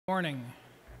Morning.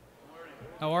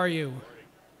 How are you?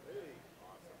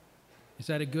 Is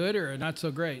that a good or a not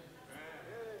so great?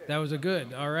 That was a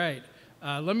good. All right.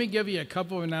 Let me give you a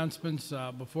couple of announcements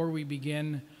before we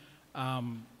begin. Let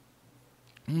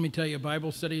me tell you,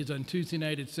 Bible study is on Tuesday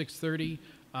night at 6:30.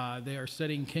 They are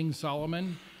studying King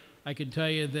Solomon. I can tell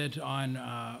you that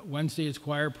on Wednesday is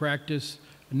choir practice.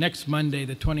 Next Monday,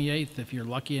 the 28th, if you're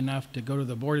lucky enough to go to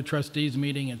the Board of Trustees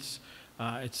meeting, it's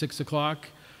at 6 o'clock.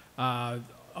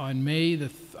 On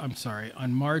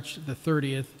March the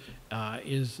 30th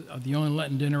is the only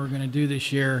Lenten dinner we're going to do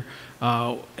this year,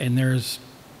 and there's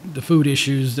the food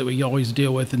issues that we always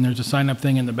deal with, and there's a sign-up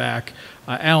thing in the back.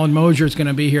 Alan Mosier is going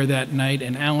to be here that night,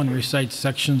 and Alan recites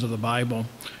sections of the Bible,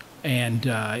 and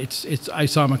I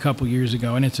saw him a couple years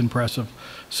ago, and it's impressive.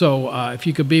 So if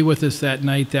you could be with us that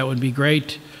night, that would be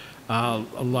great. A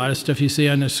lot of stuff you see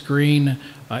on the screen.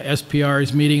 SPR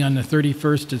is meeting on the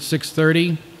 31st at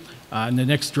 6:30. And the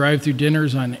next drive-through dinner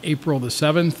is on April the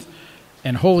 7th.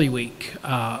 And Holy Week,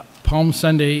 Palm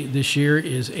Sunday this year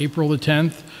is April the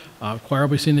 10th. Choir will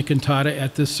be singing the cantata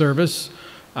at this service.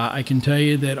 I can tell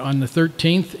you that on the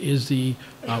 13th is the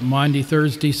Maundy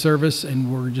Thursday service, and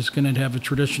we're just going to have a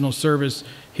traditional service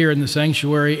here in the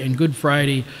sanctuary. And Good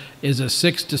Friday is a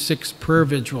 6 to 6 prayer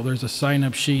vigil. There's a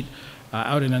sign-up sheet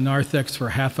out in the narthex for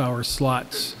half-hour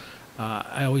slots.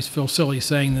 I always feel silly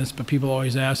saying this, but people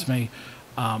always ask me,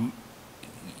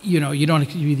 you don't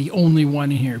have to be the only one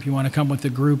here. If you want to come with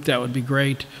a group, that would be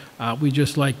great. We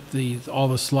just like all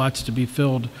the slots to be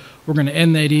filled. We're going to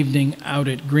end that evening out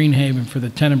at Greenhaven for the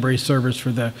Tenebrae service,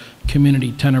 for the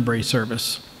community Tenebrae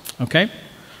service. Okay?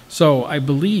 So I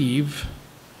believe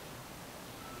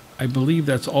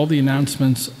that's all the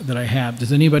announcements that I have.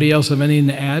 Does anybody else have anything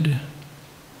to add?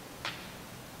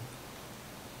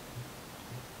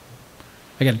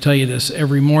 I got to tell you this.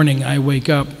 Every morning I wake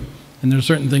up, and there's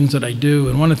certain things that I do,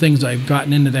 and one of the things I've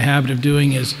gotten into the habit of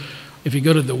doing is, if you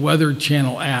go to the Weather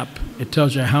Channel app, it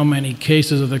tells you how many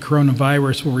cases of the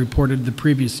coronavirus were reported the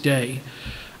previous day.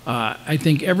 I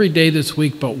think every day this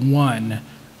week but one,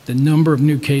 the number of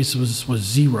new cases was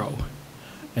 0.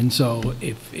 And so,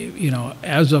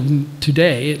 as of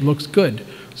today, it looks good.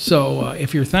 So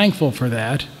if you're thankful for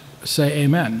that, say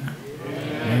amen.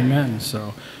 Amen.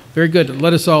 So, very good.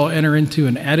 Let us all enter into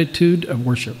an attitude of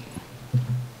worship.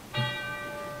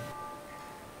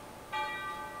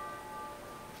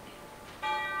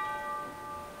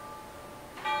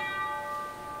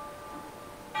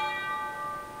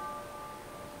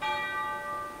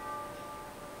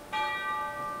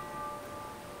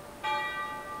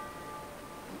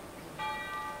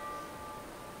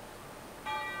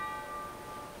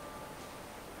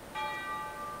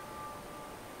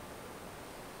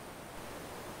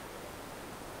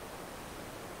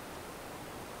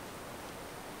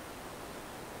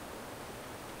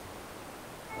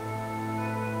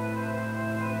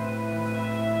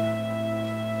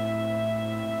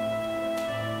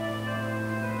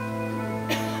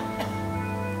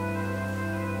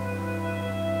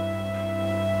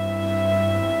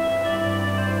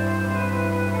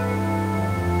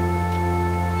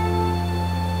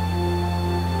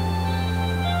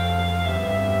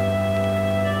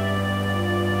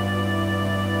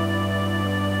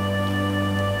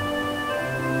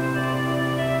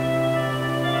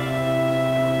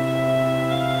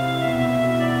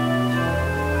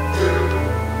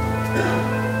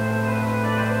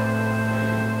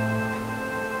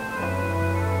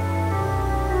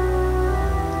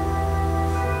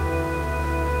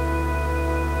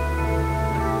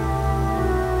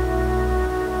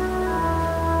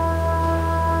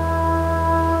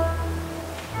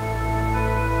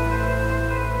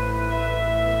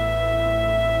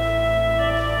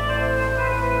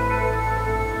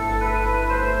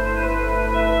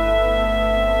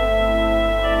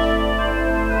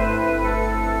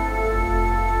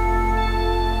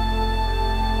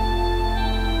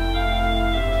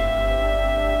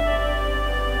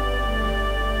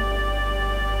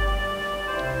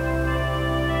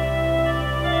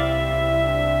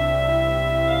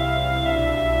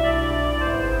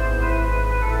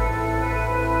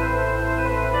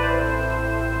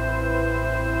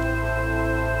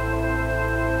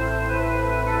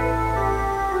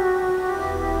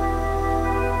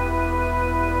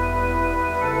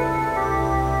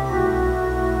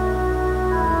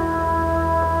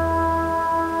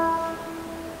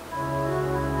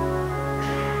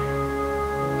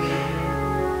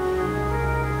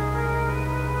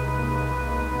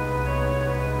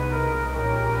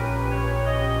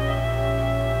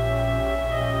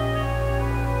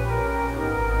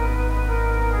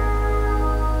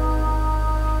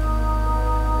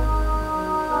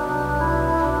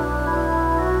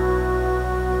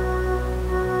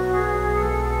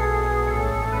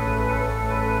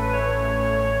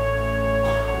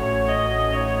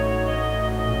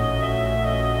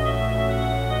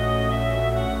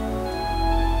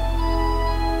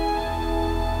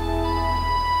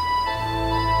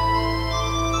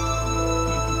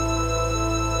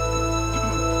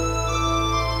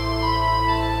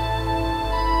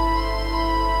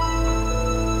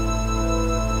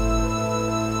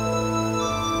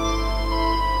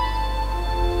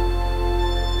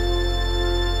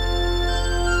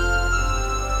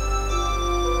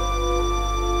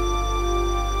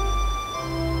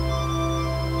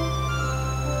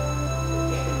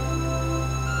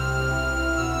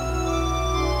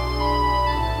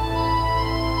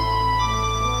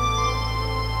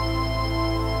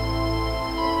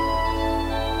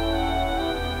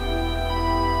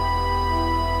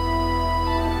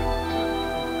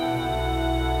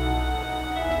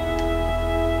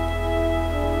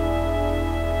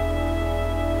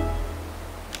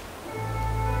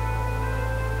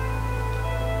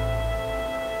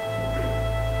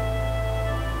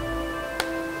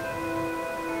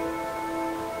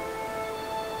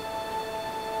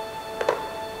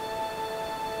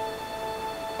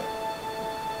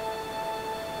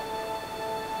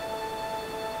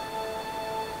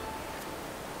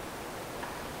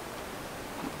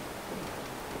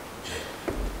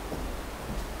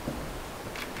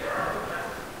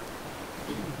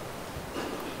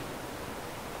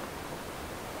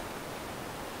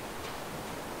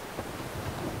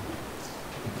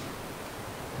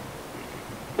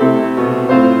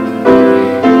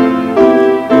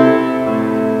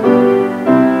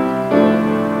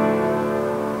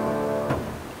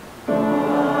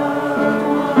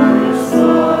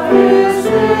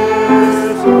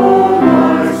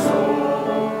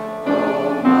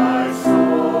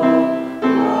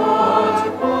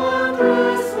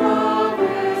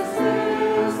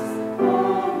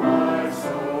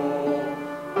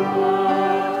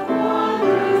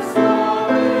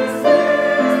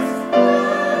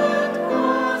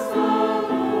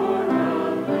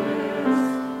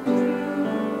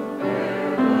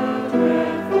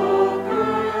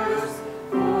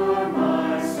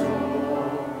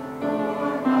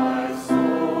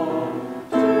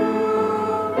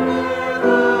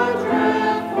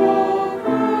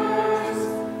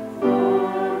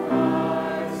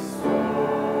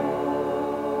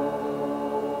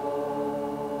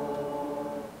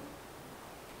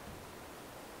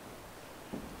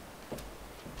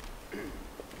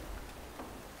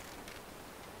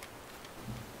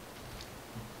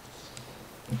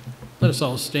 Let us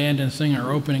all stand and sing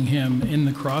our opening hymn, In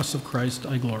the Cross of Christ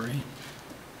I Glory.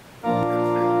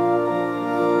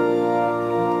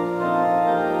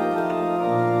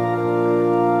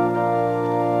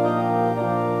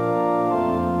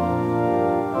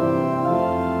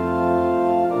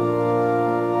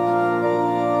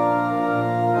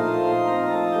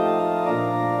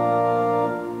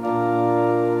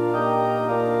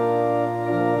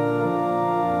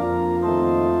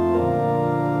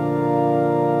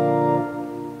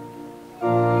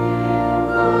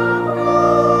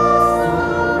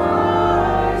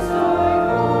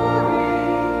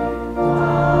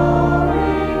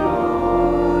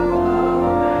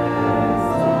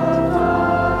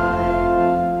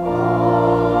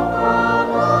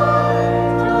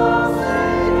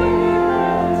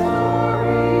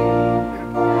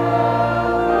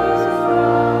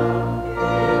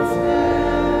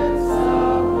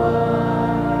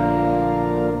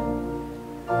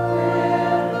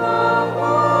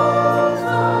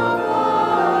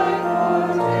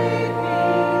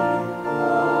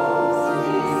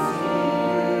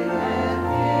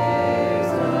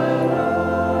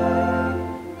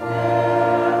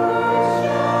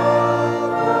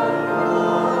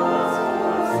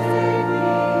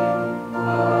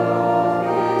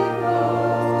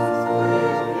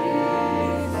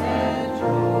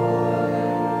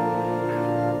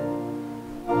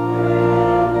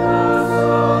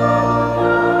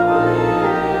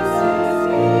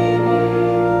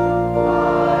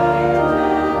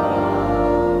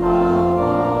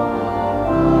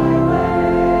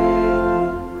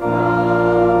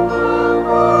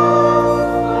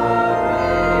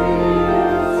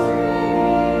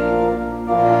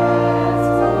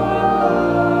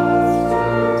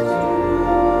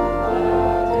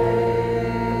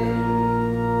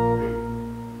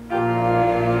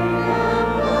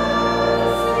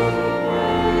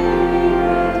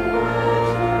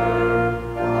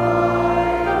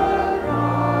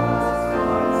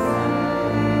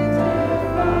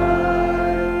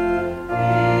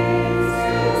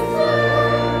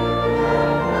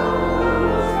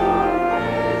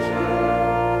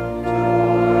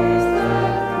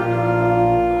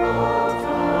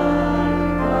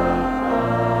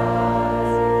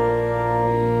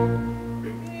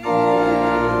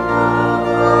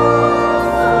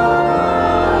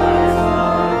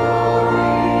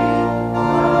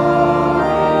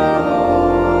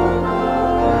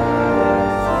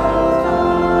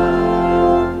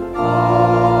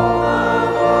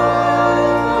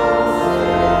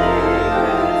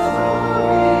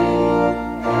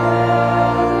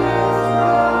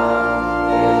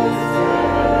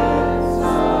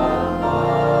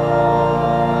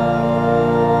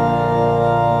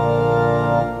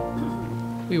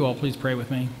 Please pray with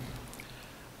me.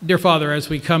 Dear Father, as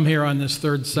we come here on this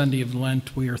third Sunday of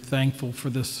Lent, we are thankful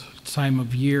for this time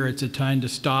of year. It's a time to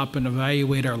stop and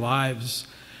evaluate our lives.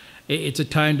 It's a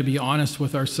time to be honest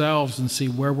with ourselves and see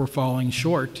where we're falling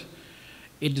short.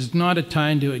 It is not a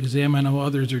time to examine how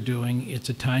others are doing. It's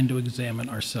a time to examine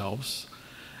ourselves.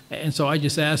 And so I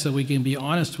just ask that we can be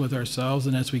honest with ourselves,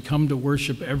 and as we come to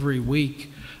worship every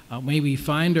week, may we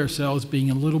find ourselves being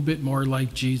a little bit more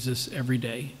like Jesus every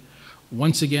day.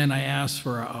 Once again, I ask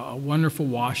for a wonderful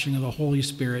washing of the Holy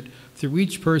Spirit through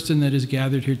each person that is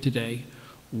gathered here today.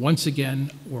 Once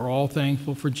again, we're all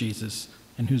thankful for Jesus,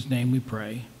 in whose name we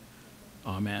pray.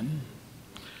 Amen.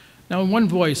 Now, in one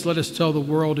voice, let us tell the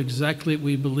world exactly what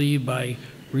we believe by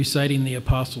reciting the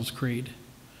Apostles' Creed.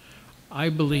 I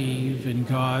believe in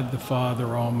God the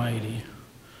Father Almighty,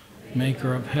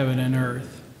 maker of heaven and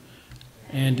earth,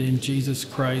 and in Jesus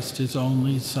Christ, his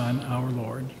only Son, our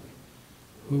Lord,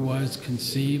 who was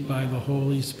conceived by the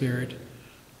Holy Spirit,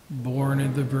 born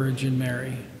of the Virgin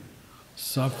Mary,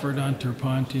 suffered under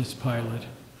Pontius Pilate,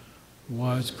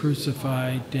 was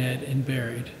crucified, dead, and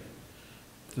buried.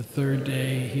 The third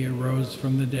day he arose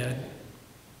from the dead.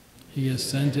 He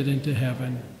ascended into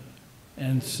heaven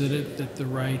and sitteth at the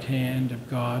right hand of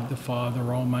God the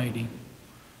Father Almighty.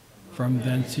 From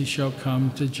thence he shall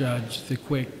come to judge the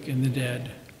quick and the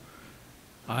dead.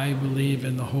 I believe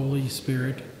in the Holy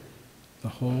Spirit, the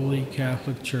Holy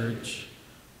Catholic Church,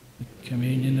 the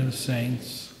communion of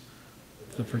saints,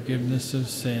 the forgiveness of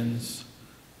sins,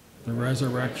 the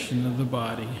resurrection of the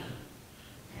body,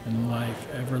 and life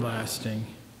everlasting.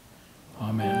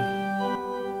 Amen.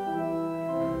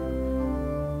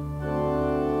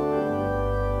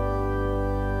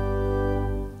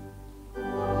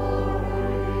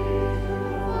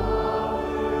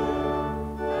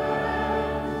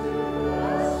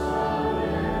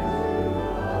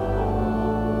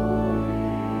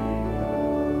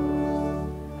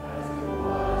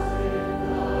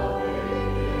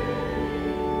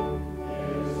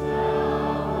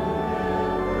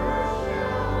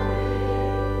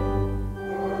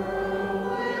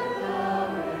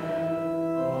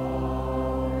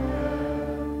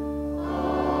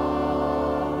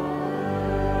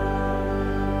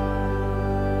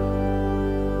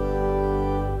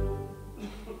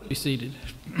 seated.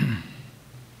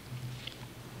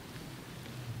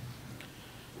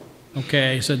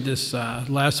 Okay, I said this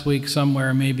last week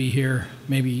somewhere, maybe here,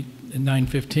 maybe in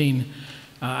 9:15.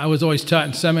 I was always taught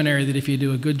in seminary that if you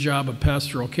do a good job of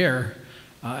pastoral care,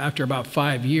 after about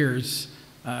 5 years,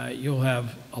 you'll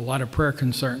have a lot of prayer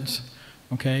concerns.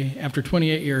 Okay, after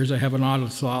 28 years, I have a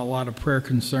lot of prayer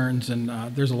concerns, and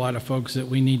there's a lot of folks that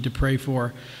we need to pray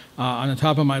for. On the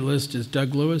top of my list is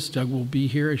Doug Lewis. Doug will be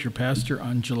here as your pastor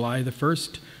on July the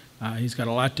 1st. He's got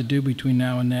a lot to do between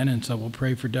now and then, and so we'll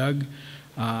pray for Doug.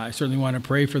 I certainly want to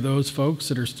pray for those folks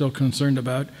that are still concerned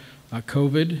about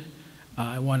COVID.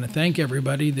 I want to thank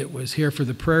everybody that was here for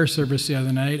the prayer service the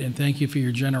other night, and thank you for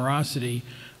your generosity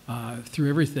through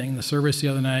everything, the service the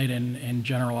other night and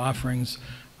general offerings.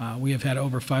 We have had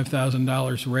over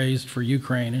 $5,000 raised for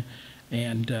Ukraine,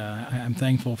 and I'm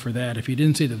thankful for that. If you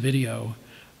didn't see the video,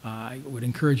 I would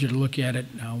encourage you to look at it.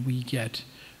 We get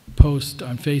posts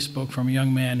on Facebook from a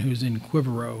young man who's in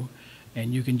Quivero,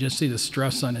 and you can just see the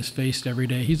stress on his face every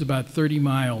day. He's about 30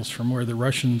 miles from where the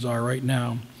Russians are right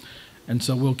now, and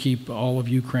so we'll keep all of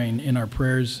Ukraine in our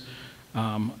prayers.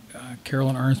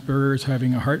 Carolyn Arnsberger is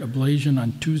having a heart ablation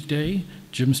on Tuesday.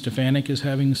 Jim Stefanik is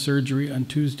having surgery on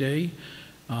Tuesday.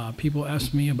 People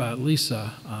ask me about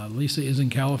Lisa. Lisa is in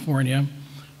California.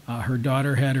 Her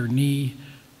daughter had her knee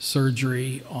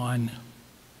surgery on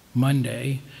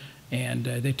Monday, and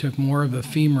they took more of the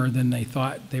femur than they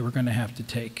thought they were going to have to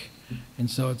take. And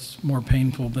so it's more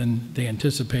painful than they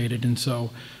anticipated. And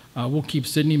so we'll keep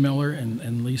Sydney Miller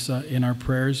and Lisa in our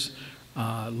prayers.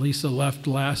 Lisa left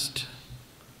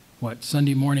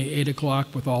Sunday morning, 8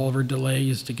 o'clock with all of her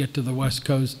delays to get to the West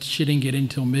Coast. She didn't get in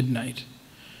till midnight,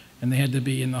 and they had to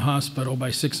be in the hospital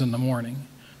by 6 in the morning.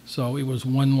 So it was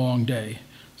one long day.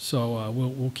 So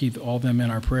we'll keep all them in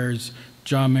our prayers.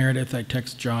 John Meredith, I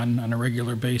text John on a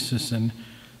regular basis, and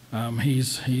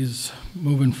he's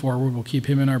moving forward. We'll keep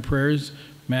him in our prayers.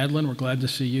 Madeline, we're glad to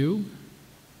see you.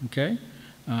 Okay.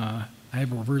 I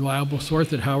have a reliable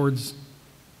source that Howard's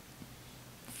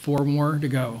 4 more to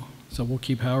go. So we'll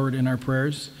keep Howard in our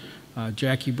prayers.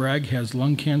 Jackie Bragg has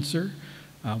lung cancer.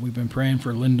 We've been praying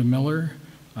for Linda Miller.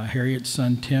 Harriet's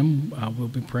son, Tim, we'll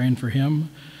be praying for him.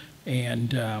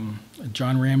 And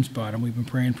John Ramsbottom, we've been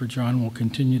praying for John. We'll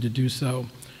continue to do so.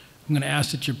 I'm going to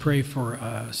ask that you pray for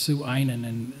Sue Einen.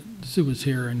 And Sue was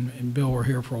here, and Bill were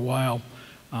here for a while.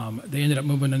 They ended up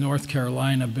moving to North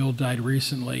Carolina. Bill died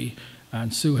recently,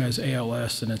 and Sue has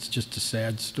ALS, and it's just a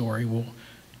sad story. We'll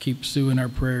keep Sue in our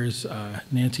prayers.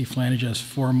 Nancy Flanagan has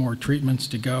 4 more treatments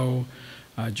to go.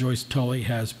 Joyce Tully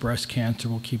has breast cancer.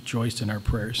 We'll keep Joyce in our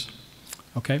prayers.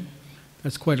 Okay?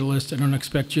 That's quite a list. I don't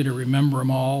expect you to remember them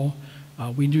all.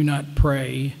 We do not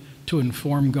pray to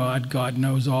inform God. God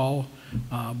knows all.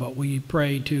 But we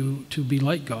pray to be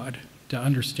like God, to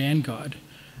understand God.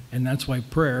 And that's why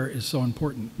prayer is so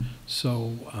important.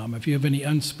 So if you have any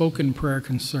unspoken prayer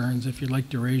concerns, if you'd like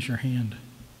to raise your hand.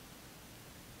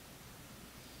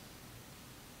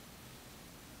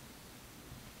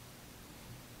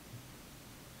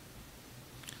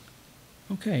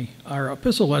 Okay, our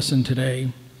epistle lesson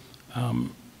today, our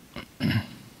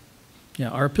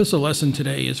epistle lesson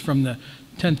today is from the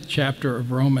 10th chapter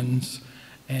of Romans.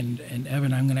 And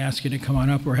Evan, I'm going to ask you to come on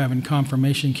up. We're having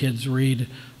confirmation kids read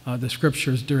the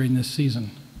scriptures during this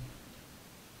season.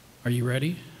 Are you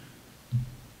ready?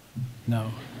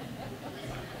 No.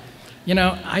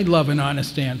 I love an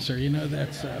honest answer.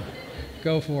 That's,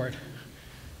 go for it.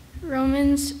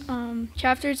 Romans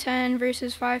chapter 10,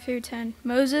 verses 5 through 10.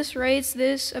 Moses writes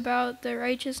this about the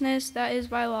righteousness that is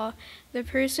by law. The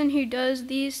person who does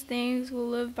these things will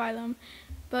live by them.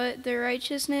 But the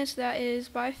righteousness that is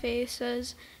by faith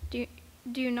says,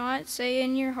 do not say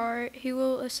in your heart, who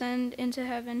will ascend into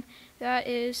heaven, that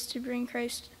is to bring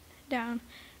Christ down,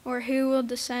 or who will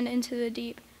descend into the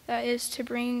deep, that is to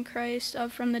bring Christ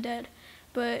up from the dead.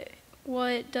 But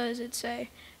what does it say?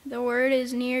 The word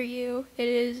is near you, it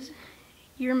is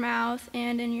your mouth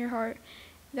and in your heart.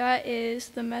 That is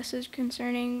the message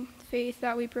concerning faith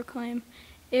that we proclaim.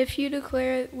 If you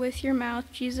declare with your mouth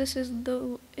Jesus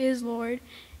is Lord,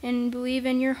 and believe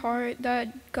in your heart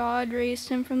that God raised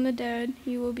him from the dead,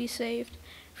 you will be saved.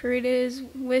 For it is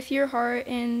with your heart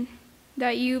and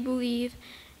that you believe,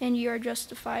 and you are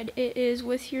justified. It is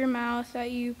with your mouth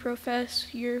that you profess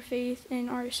your faith and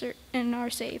are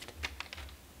saved.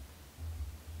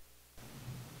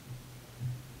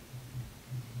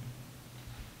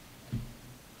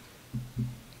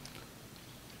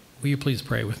 Will you please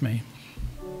pray with me?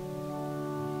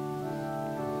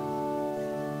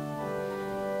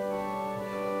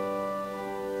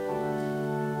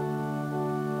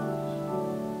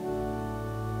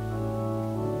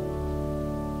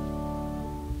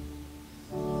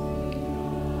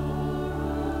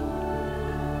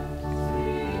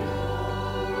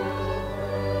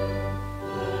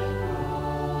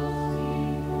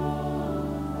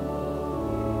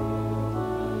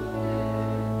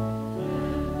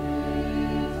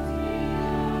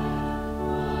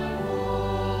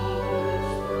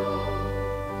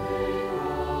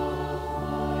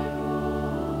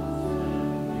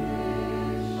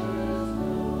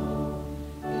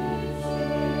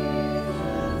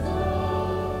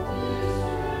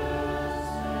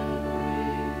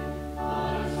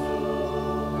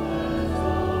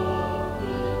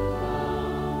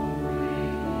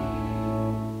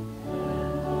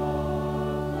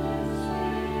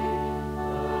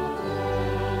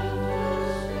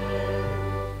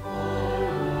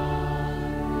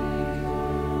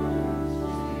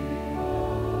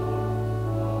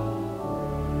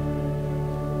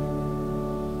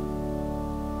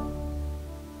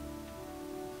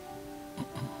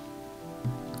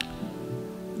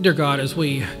 Dear God, as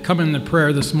we come in the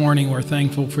prayer this morning, we're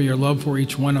thankful for your love for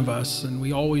each one of us, and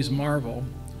we always marvel.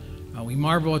 We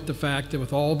marvel at the fact that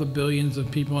with all the billions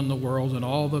of people in the world and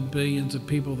all the billions of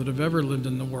people that have ever lived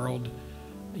in the world,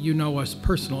 you know us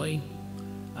personally.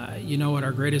 You know what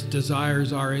our greatest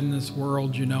desires are in this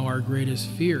world. You know our greatest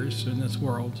fears in this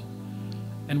world.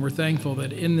 And we're thankful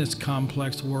that in this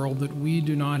complex world that we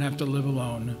do not have to live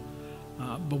alone,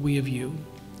 but we have you.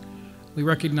 We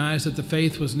recognize that the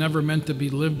faith was never meant to be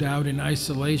lived out in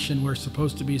isolation. We're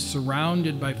supposed to be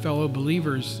surrounded by fellow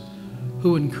believers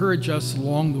who encourage us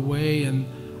along the way, and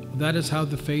that is how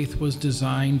the faith was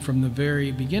designed from the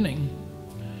very beginning.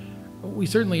 We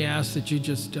certainly ask that you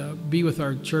just be with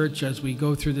our church as we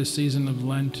go through this season of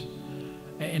Lent,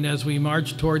 and as we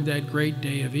march toward that great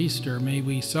day of Easter, may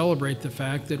we celebrate the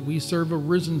fact that we serve a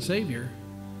risen Savior,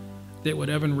 that what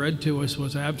Evan read to us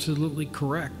was absolutely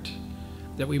correct,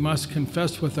 that we must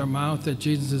confess with our mouth that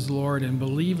Jesus is Lord and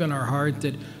believe in our heart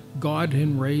that God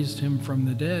had raised him from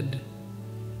the dead.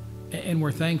 And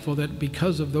we're thankful that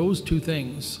because of those two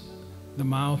things, the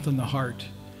mouth and the heart,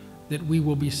 that we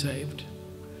will be saved.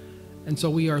 And so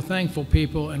we are thankful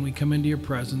people, and we come into your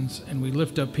presence, and we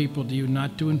lift up people to you,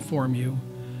 not to inform you,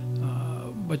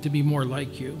 but to be more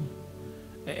like you.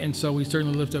 And so we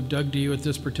certainly lift up Doug to you at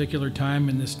this particular time,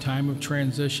 in this time of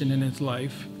transition in his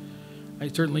life. I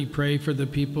certainly pray for the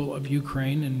people of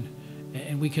Ukraine,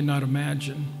 and we cannot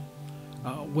imagine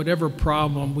whatever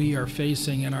problem we are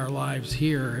facing in our lives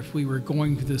here. If we were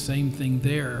going through the same thing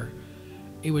there,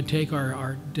 it would take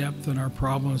our depth and our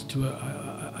problems to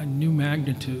a new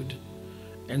magnitude.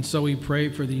 And so we pray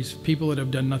for these people that have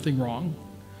done nothing wrong.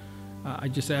 I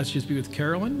just ask you to be with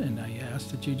Carolyn, and I ask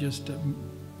that you just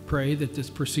pray that this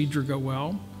procedure go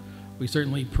well. We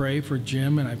certainly pray for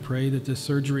Jim, and I pray that this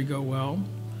surgery go well.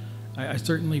 I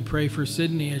certainly pray for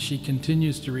Sydney as she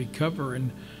continues to recover,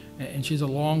 and she's a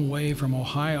long way from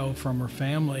Ohio from her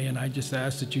family, and I just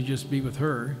ask that you just be with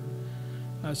her.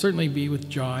 Certainly be with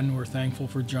John. We're thankful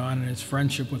for John and his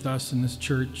friendship with us in this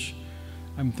church.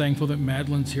 I'm thankful that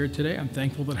Madeline's here today. I'm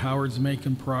thankful that Howard's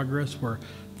making progress. We're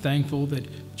thankful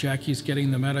that Jackie's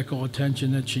getting the medical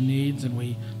attention that she needs, and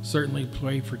we certainly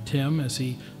pray for Tim as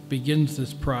he begins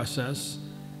this process,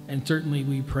 and certainly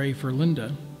we pray for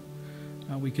Linda.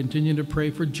 We continue to pray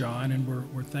for John, and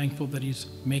we're thankful that he's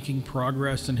making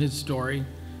progress in his story.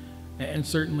 And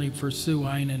certainly for Sue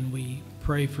Einen, we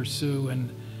pray for Sue,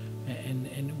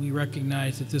 and we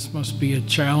recognize that this must be a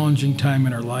challenging time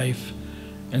in her life.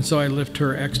 And so I lift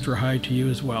her extra high to you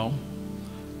as well.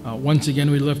 Once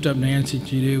again, we lift up Nancy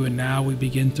to you, and now we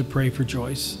begin to pray for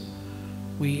Joyce.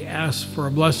 We ask for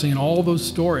a blessing in all those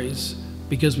stories,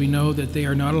 because we know that they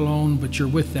are not alone, but you're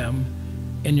with them,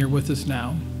 and you're with us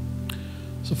now.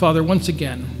 So, Father, once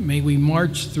again, may we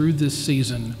march through this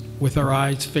season with our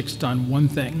eyes fixed on one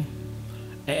thing,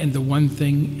 and the one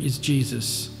thing is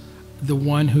Jesus, the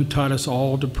one who taught us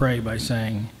all to pray by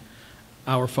saying,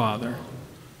 Our Father,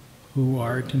 who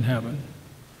art in heaven,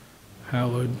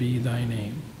 hallowed be thy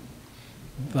name.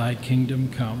 Thy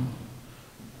kingdom come,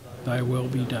 thy will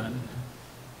be done.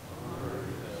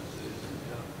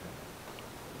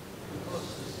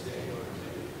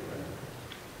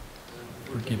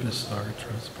 Forgive us our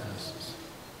trespasses,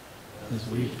 as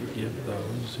we forgive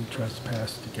those who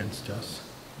trespass against us.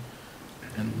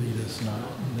 And lead us not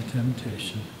into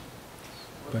temptation,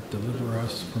 but deliver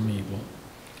us from evil.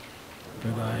 For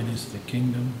thine is the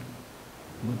kingdom,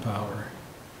 and the power,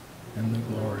 and the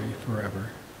glory forever.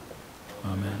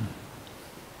 Amen.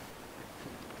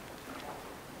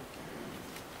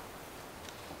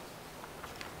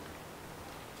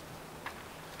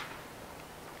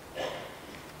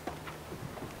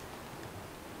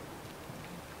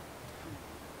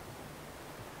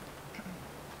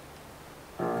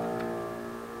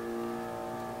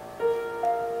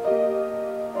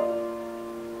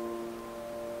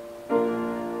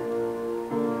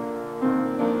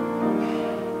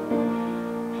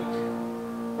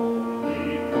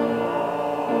 People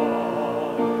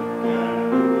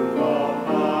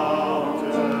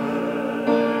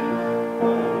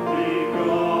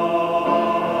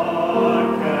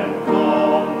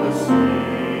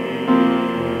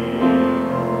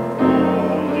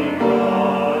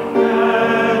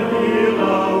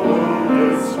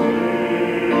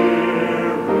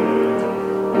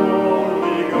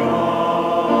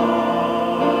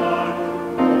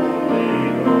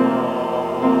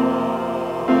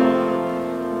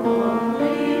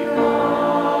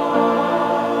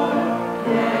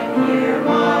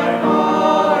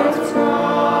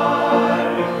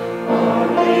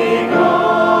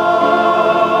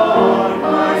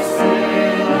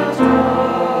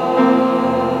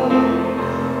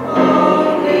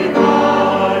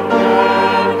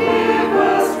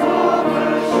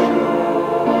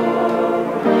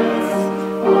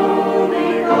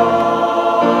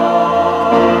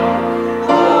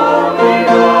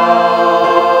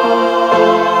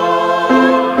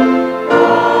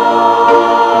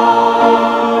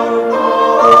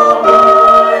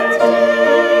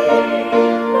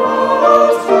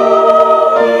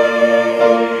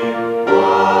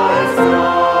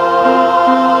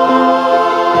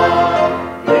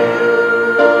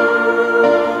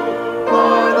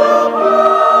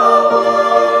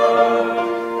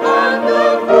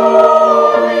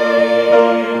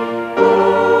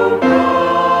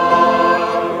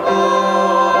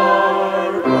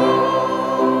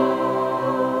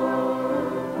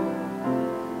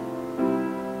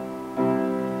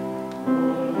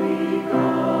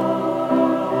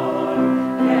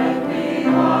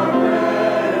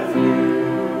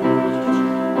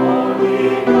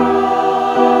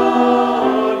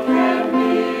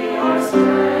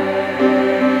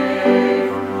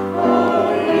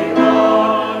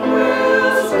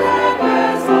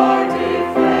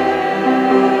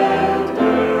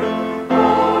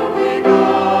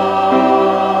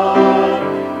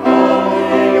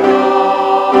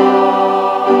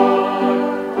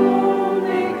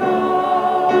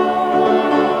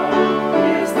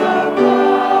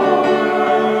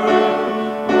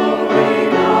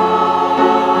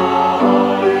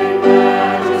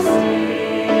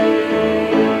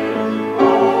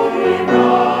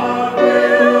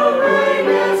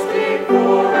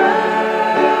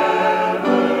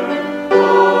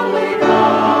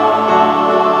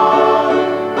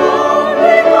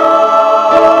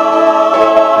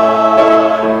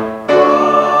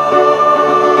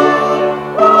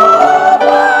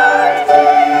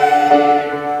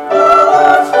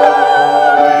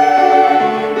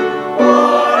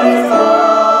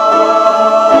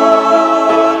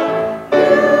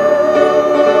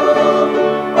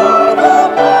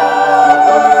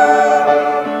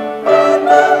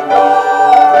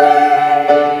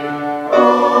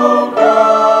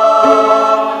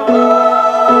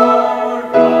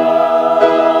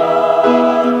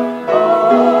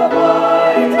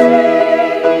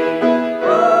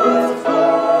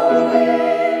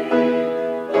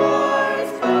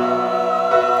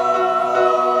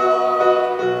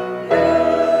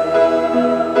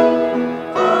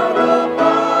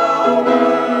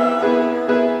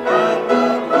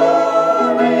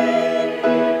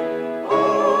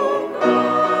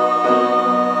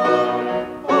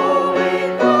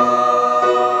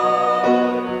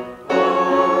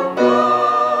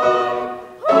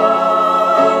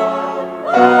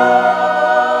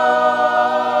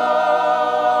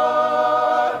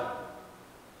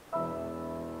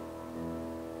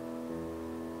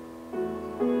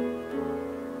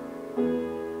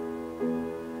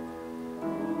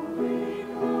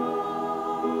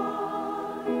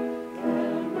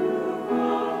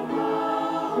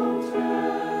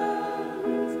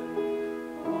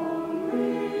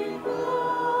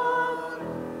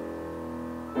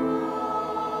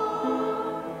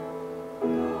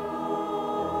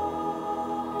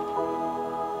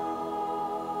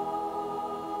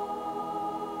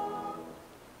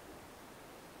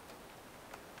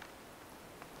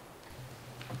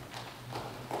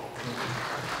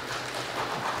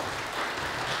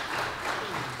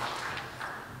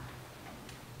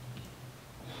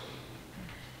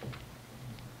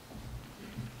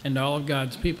And all of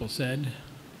God's people said,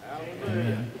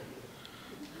 Amen.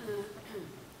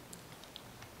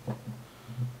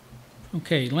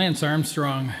 Okay, Lance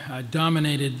Armstrong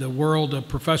dominated the world of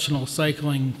professional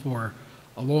cycling for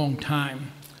a long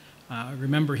time.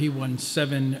 Remember, he won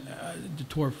 7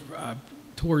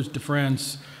 Tours de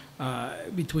France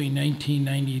between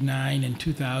 1999 and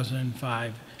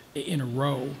 2005 in a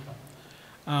row.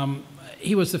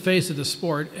 He was the face of the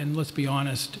sport, and let's be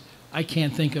honest, I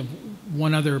can't think of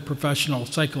one other professional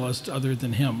cyclist other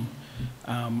than him.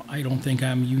 I don't think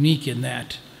I'm unique in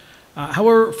that.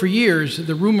 However, for years,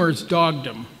 the rumors dogged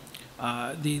him.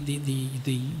 The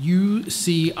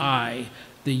UCI,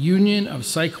 the Union of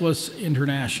Cyclists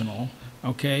International,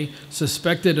 okay,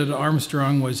 suspected that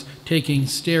Armstrong was taking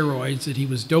steroids, that he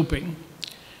was doping.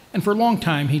 And for a long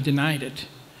time, he denied it,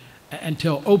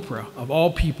 until Oprah, of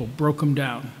all people, broke him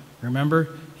down. Remember,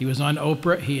 he was on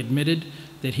Oprah. He admitted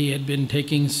that he had been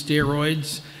taking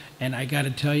steroids, and I got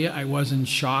to tell you, I wasn't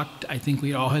shocked. I think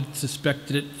we all had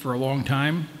suspected it for a long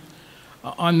time.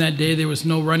 On that day, there was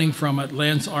no running from it.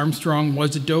 Lance Armstrong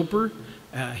was a doper,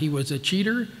 he was a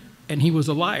cheater, and he was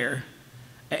a liar.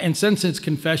 And since his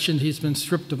confession, he's been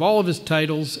stripped of all of his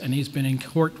titles, and he's been in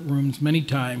courtrooms many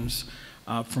times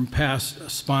from past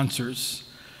sponsors.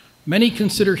 Many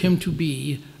consider him to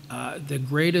be the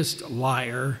greatest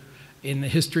liar in the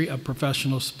history of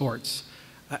professional sports.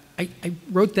 I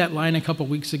wrote that line a couple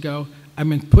weeks ago. I've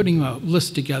been putting a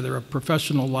list together of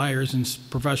professional liars in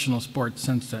professional sports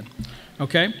since then.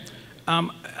 Okay?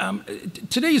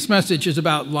 Today's message is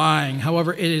about lying.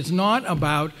 However, it is not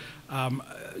about,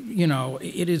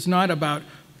 it is not about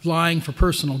lying for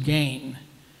personal gain.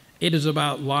 It is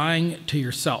about lying to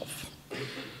yourself.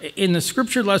 In the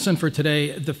scripture lesson for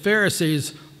today, the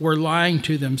Pharisees were lying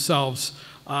to themselves.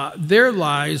 Their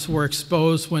lies were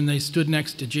exposed when they stood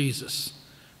next to Jesus.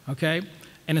 Okay?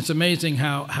 And it's amazing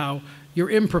how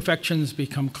your imperfections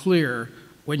become clear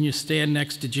when you stand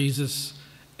next to Jesus.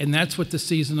 And that's what the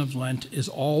season of Lent is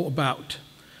all about.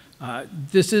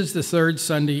 This is the third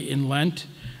Sunday in Lent,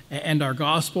 and our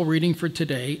gospel reading for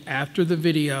today, after the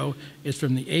video, is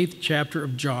from the 8th chapter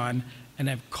of John, and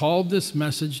I've called this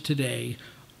message today,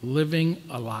 Living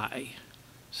a Lie.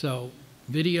 So,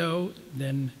 video,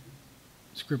 then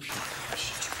scripture.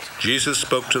 Jesus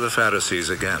spoke to the Pharisees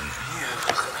again.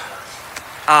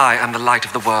 I am the light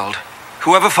of the world.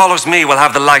 Whoever follows me will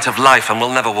have the light of life and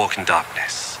will never walk in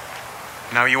darkness.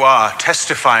 Now you are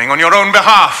testifying on your own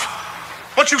behalf.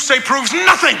 What you say proves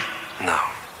nothing. No.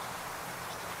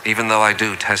 Even though I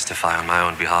do testify on my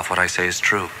own behalf, what I say is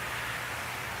true.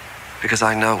 Because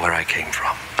I know where I came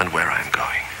from and where I am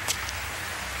going.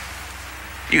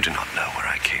 You do not know where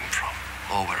I came from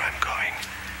or where I'm going.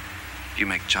 You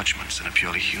make judgments in a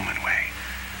purely human way.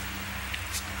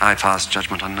 I pass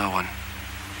judgment on no one.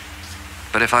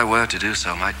 But if I were to do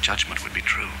so, my judgment would be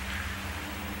true.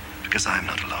 Because I am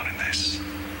not alone in this.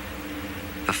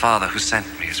 The Father who sent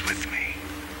me is with me.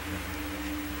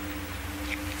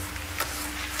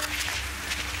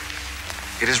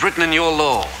 It is written in your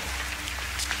law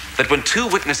that when 2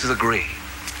 witnesses agree,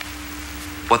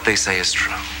 what they say is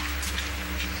true.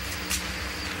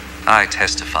 I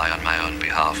testify on my own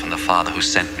behalf, and the Father who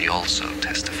sent me also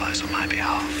testifies on my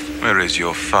behalf. Where is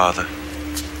your Father?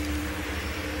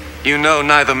 You know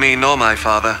neither me nor my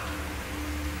Father.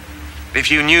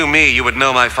 If you knew me, you would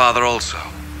know my Father also.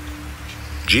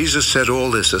 Jesus said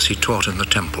all this as he taught in the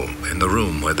temple, in the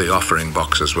room where the offering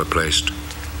boxes were placed.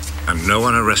 And no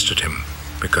one arrested him,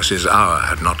 because his hour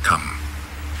had not come.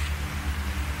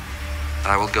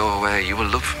 I will go away, you will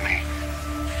look for me.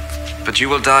 But you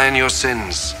will die in your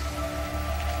sins.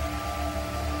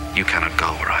 You cannot go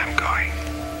where I am going.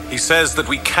 He says that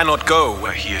we cannot go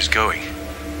where he is going.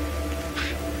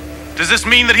 Does this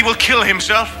mean that he will kill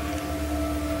himself?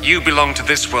 You belong to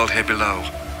this world here below,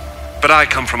 but I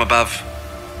come from above.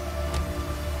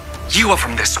 You are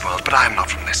from this world, but I am not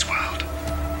from this world.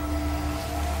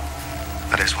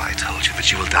 That is why I told you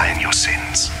that you will die in your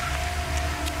sins.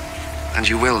 And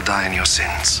you will die in your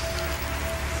sins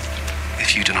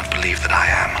if you do not believe that I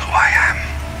am who I am.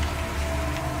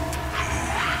 Who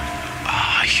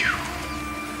are you?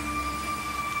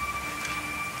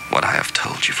 What I have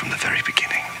told you from the very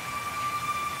beginning.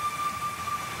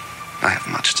 I have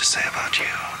much to say about you,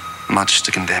 much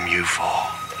to condemn you for.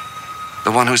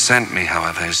 The one who sent me,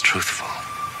 however, is truthful.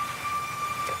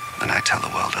 And I tell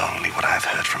the world only what I have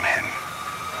heard from him.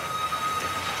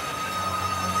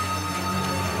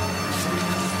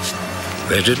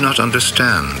 They did not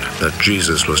understand that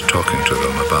Jesus was talking to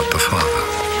them about the Father.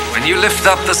 When you lift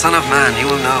up the Son of Man, you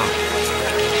will know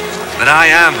that I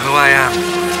am who I am.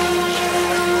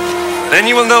 Then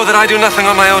you will know that I do nothing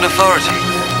on my own authority.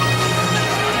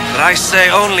 but I say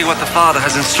only what the Father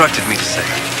has instructed me to say.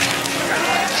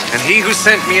 And he who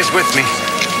sent me is with me.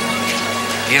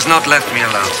 He has not left me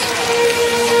alone,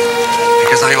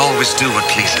 because I always do what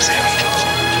pleases him.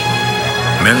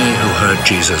 Many who heard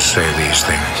Jesus say these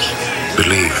things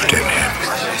believed in him.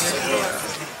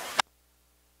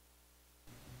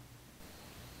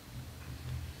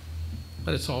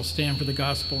 Let us all stand for the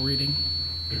gospel reading.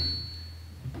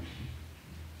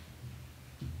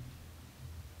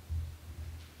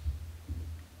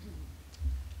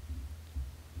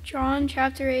 John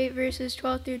chapter 8, verses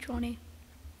 12 through 20.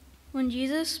 When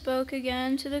Jesus spoke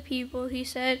again to the people, he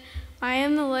said, I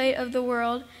am the light of the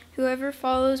world. Whoever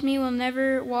follows me will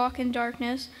never walk in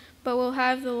darkness, but will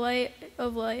have the light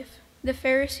of life. The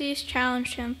Pharisees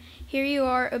challenged him, Here you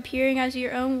are, appearing as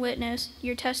your own witness.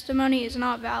 Your testimony is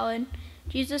not valid.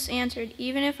 Jesus answered,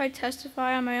 Even if I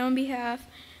testify on my own behalf,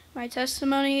 my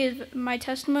testimony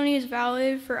is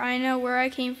valid, for I know where I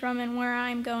came from and where I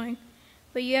am going.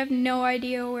 But you have no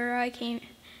idea where I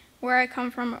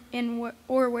come from,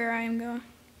 or where I am going.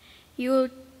 You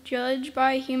judge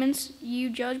by human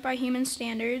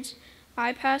standards.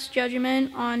 I pass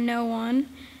judgment on no one,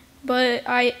 but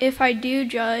if I do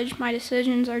judge, my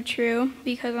decisions are true,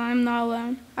 because I am not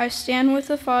alone. I stand with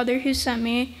the Father who sent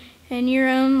me. In your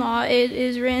own law it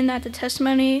is written that the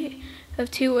testimony of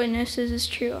two witnesses is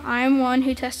true. I am one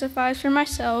who testifies for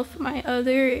myself. My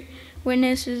other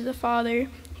witness is the Father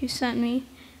who sent me.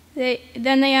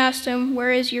 Then they asked him,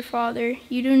 Where is your Father?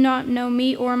 You do not know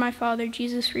me or my Father.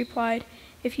 Jesus replied,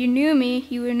 If you knew me,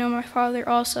 you would know my Father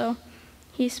also.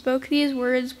 He spoke these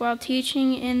words while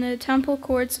teaching in the temple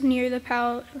courts near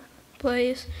the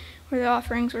place where the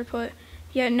offerings were put.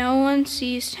 Yet no one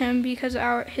seized him, because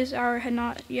his hour had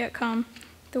not yet come.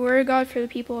 The word of God for the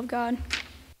people of God.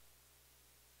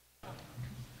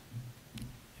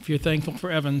 If you're thankful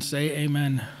for Evan, say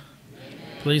amen.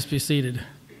 Please be seated.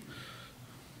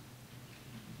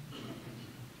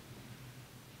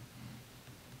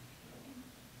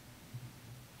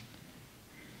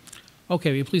 Okay,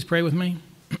 will you please pray with me?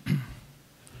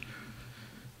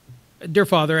 Dear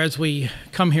Father, as we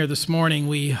come here this morning,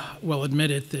 we will admit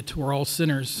it that we're all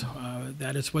sinners.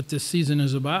 That is what this season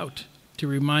is about, to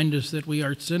remind us that we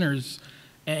are sinners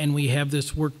and we have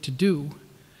this work to do.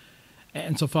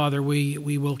 And so, Father,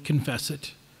 we will confess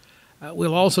it.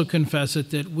 We'll also confess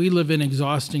it that we live in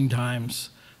exhausting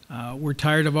times. We're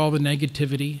tired of all the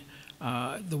negativity.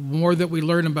 The more that we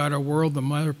learn about our world, the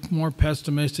more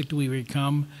pessimistic we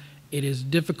become. It is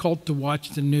difficult to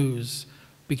watch the news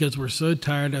because we're so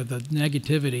tired of the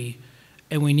negativity,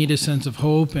 and we need a sense of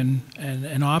hope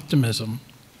and optimism.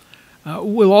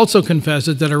 We'll also confess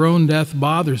it that our own death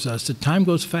bothers us, that time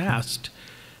goes fast.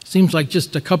 Seems like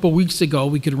just a couple weeks ago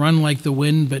we could run like the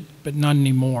wind, but not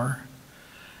anymore.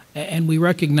 And we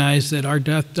recognize that our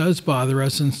death does bother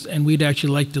us, and we'd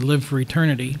actually like to live for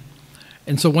eternity.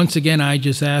 And so once again, I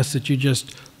just ask that you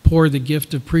just pour the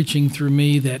gift of preaching through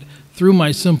me, that through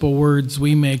my simple words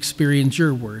we may experience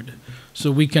your word, so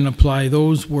we can apply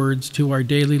those words to our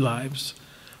daily lives.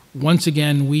 Once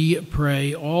again, we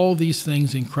pray all these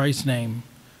things in Christ's name.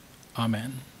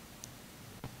 Amen.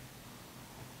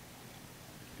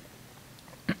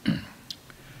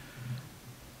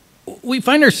 We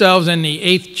find ourselves in the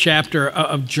 8th chapter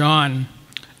of John,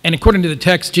 and according to the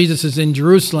text, Jesus is in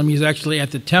Jerusalem. He's actually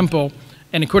at the temple,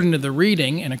 and according to the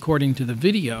reading and according to the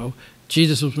video,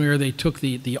 Jesus was where they took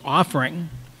the offering.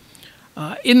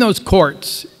 In those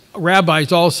courts,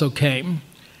 rabbis also came,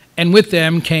 and with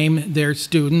them came their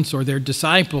students or their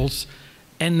disciples,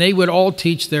 and they would all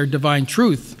teach their divine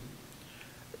truth.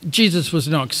 Jesus was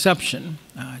no exception.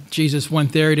 Jesus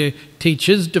went there to teach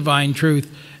his divine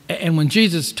truth, and when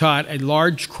Jesus taught, a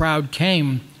large crowd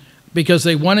came because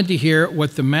they wanted to hear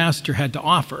what the master had to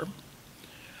offer.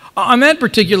 On that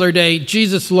particular day,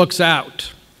 Jesus looks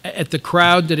out at the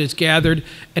crowd that is gathered,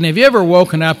 and have you ever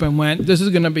woken up and went, this is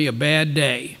going to be a bad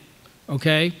day,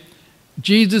 okay?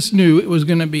 Jesus knew it was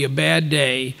going to be a bad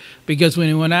day because when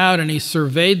he went out and he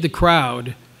surveyed the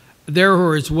crowd, there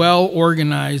were his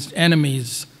well-organized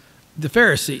enemies, the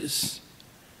Pharisees.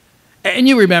 And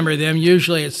you remember them.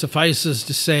 Usually it suffices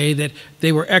to say that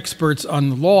they were experts on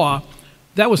the law.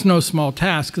 That was no small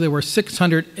task. There were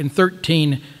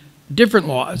 613 different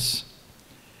laws.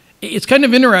 It's kind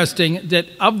of interesting that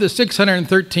of the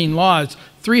 613 laws,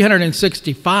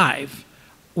 365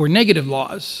 were negative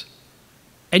laws.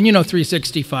 And you know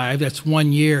 365, that's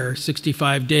 1 year,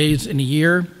 65 days in a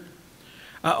year.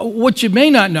 What you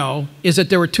may not know is that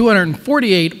there were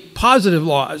 248 positive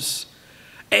laws.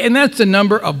 And that's the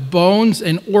number of bones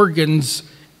and organs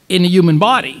in the human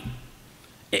body.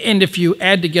 And if you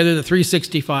add together the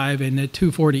 365 and the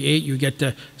 248, you get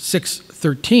to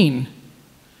 613.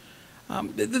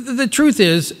 The truth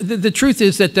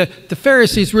is that the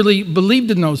Pharisees really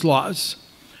believed in those laws.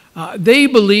 They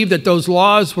believed that those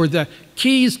laws were the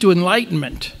keys to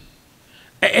enlightenment.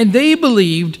 And they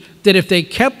believed that if they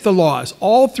kept the laws,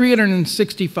 all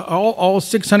 365, all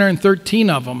 613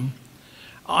 of them,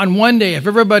 on one day, if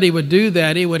everybody would do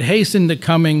that, it would hasten the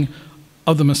coming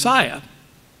of the Messiah.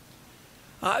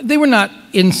 They were not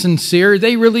insincere.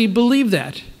 They really believed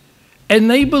that. And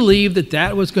they believed that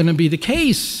that was going to be the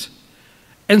case.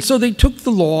 And so they took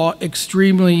the law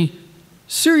extremely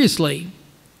seriously.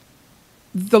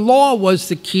 The law was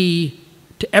the key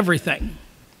to everything.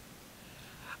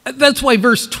 That's why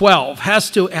verse 12 has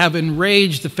to have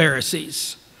enraged the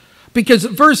Pharisees. Because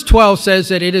verse 12 says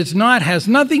that it has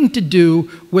nothing to do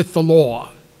with the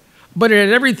law, but it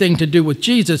had everything to do with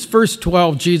Jesus. Verse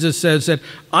 12, Jesus says that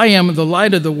I am the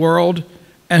light of the world,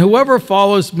 and whoever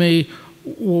follows me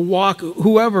will walk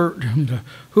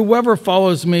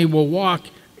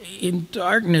in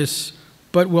darkness,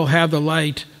 but will have the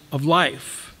light of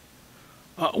life.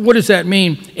 What does that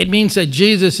mean? It means that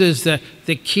Jesus is the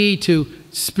key to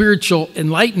spiritual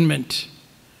enlightenment.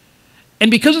 And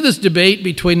because of this debate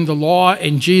between the law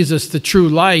and Jesus, the true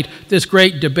light, this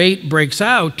great debate breaks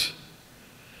out.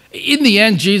 In the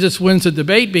end, Jesus wins the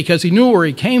debate because he knew where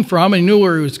he came from and knew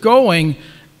where he was going,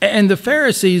 and the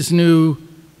Pharisees knew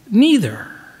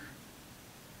neither.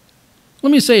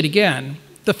 Let me say it again.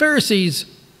 The Pharisees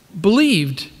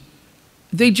believed,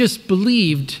 they just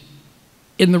believed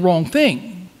in the wrong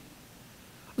thing.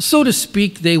 So to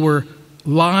speak, they were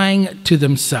lying to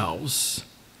themselves.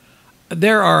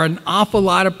 There are an awful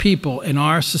lot of people in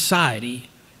our society,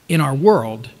 in our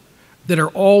world, that are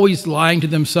always lying to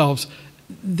themselves.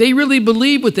 They really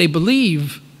believe what they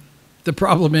believe. The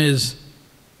problem is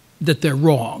that they're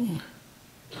wrong.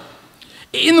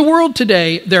 In the world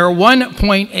today, there are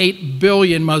 1.8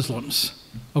 billion Muslims,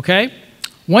 okay?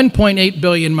 1.8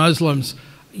 billion Muslims.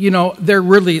 You know, they're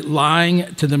really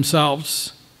lying to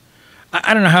themselves.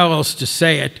 I don't know how else to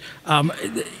say it.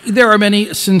 There are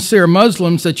many sincere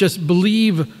Muslims that just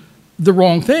believe the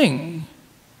wrong thing.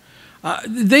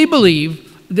 They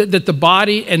believe that the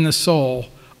body and the soul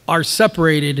are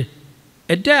separated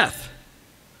at death.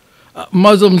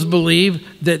 Muslims believe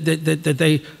that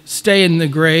they stay in the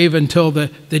grave until the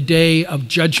day of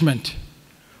judgment,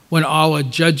 when Allah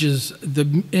judges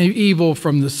the evil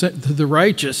from the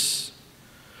righteous.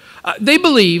 They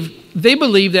believe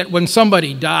that when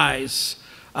somebody dies,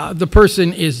 the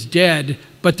person is dead,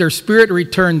 but their spirit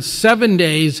returns 7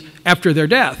 days after their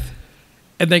death,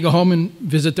 and they go home and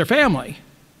visit their family.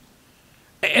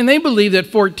 And they believe that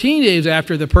 14 days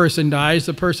after the person dies,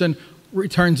 the person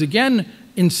returns again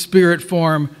in spirit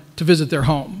form to visit their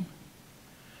home.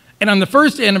 And on the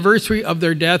first anniversary of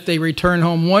their death, they return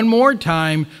home one more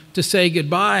time to say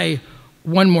goodbye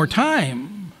one more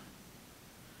time.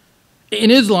 In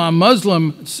Islam,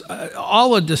 Muslims,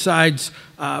 Allah decides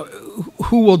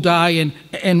who will die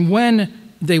and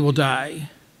when they will die.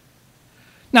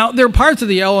 Now, there are parts of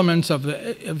the elements of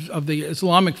the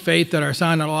Islamic faith that are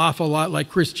sounding an awful lot like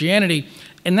Christianity,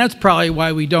 and that's probably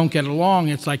why we don't get along.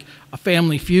 It's like a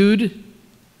family feud.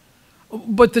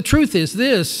 But the truth is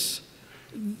this: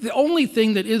 the only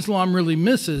thing that Islam really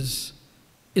misses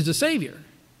is a savior.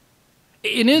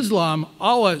 In Islam,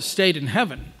 Allah stayed in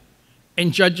heaven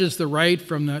and judges the right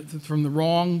from the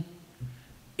wrong.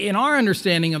 In our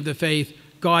understanding of the faith,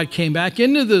 God came back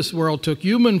into this world, took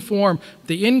human form,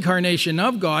 the incarnation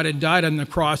of God, and died on the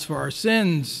cross for our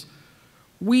sins.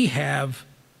 We have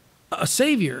a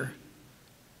Savior.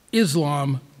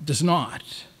 Islam does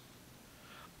not.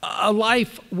 A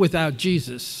life without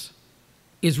Jesus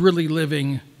is really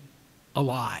living a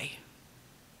lie.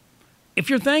 If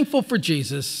you're thankful for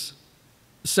Jesus,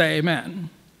 say amen.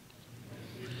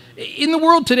 In the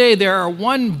world today, there are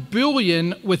 1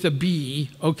 billion with a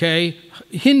B, okay,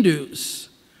 Hindus.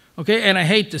 Okay, and I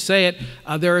hate to say it,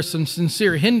 there are some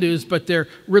sincere Hindus, but they're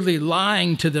really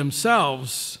lying to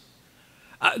themselves.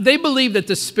 They believe that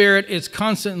the spirit is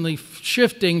constantly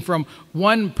shifting from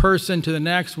one person to the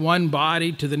next, one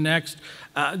body to the next.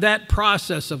 That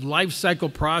process of life cycle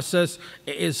process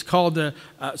is called the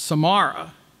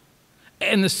samara.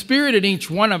 And the spirit in each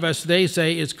one of us, they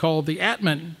say, is called the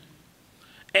Atman.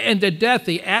 And at death,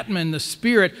 the Atman, the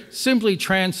spirit, simply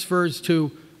transfers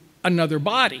to another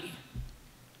body.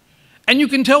 And you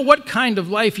can tell what kind of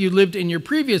life you lived in your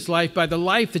previous life by the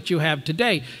life that you have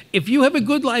today. If you have a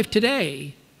good life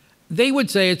today, they would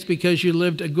say it's because you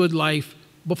lived a good life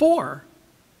before.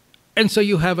 And so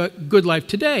you have a good life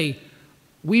today.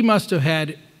 We must have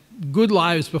had good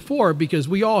lives before, because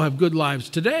we all have good lives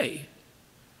today.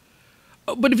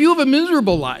 But if you have a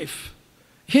miserable life,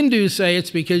 Hindus say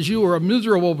it's because you were a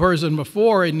miserable person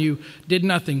before and you did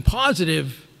nothing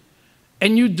positive,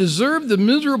 and you deserve the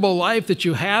miserable life that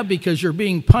you have because you're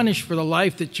being punished for the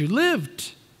life that you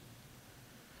lived.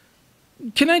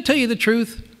 Can I tell you the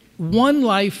truth? One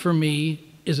life for me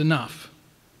is enough.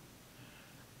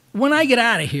 When I get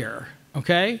out of here,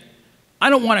 okay, I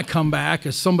don't want to come back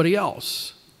as somebody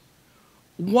else.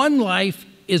 One life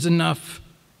is enough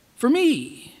for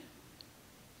me.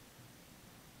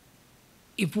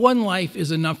 If one life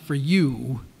is enough for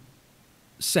you,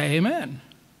 say amen.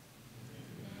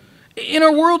 In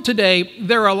our world today,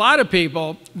 there are a lot of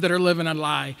people that are living a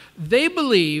lie. They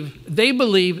believe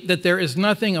that there is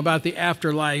nothing about the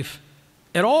afterlife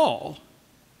at all.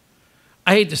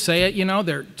 I hate to say it, you know,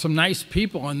 there are some nice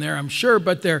people in there, I'm sure,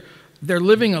 but they're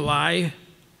living a lie.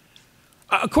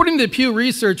 According to the Pew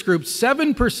Research Group,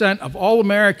 7% of all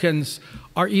Americans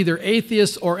are either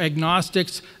atheists or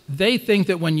agnostics. They think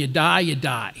that when you die, you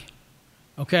die,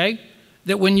 okay?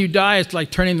 That when you die, it's like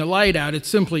turning the light out. It's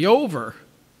simply over.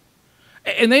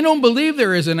 And they don't believe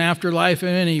there is an afterlife in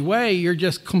any way. You're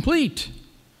just complete.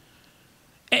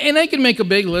 And they can make a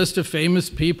big list of famous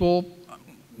people,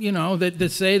 you know,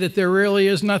 that say that there really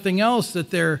is nothing else,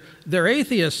 that they're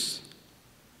atheists.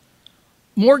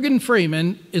 Morgan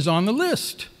Freeman is on the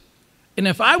list. And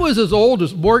if I was as old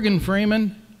as Morgan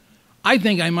Freeman, I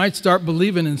think I might start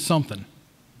believing in something,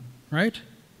 right?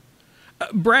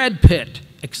 Brad Pitt,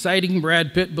 exciting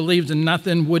Brad Pitt, believes in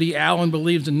nothing. Woody Allen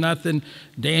believes in nothing.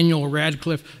 Daniel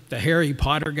Radcliffe, the Harry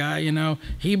Potter guy, you know,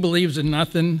 he believes in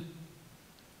nothing.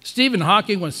 Stephen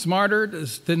Hawking was smarter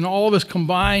than all of us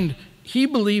combined. He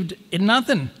believed in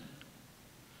nothing.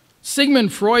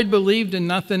 Sigmund Freud believed in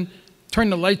nothing. Turn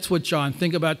the light switch on.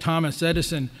 Think about Thomas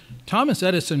Edison. Thomas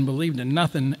Edison believed in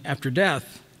nothing after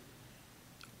death,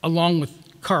 along with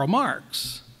Karl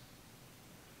Marx.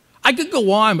 I could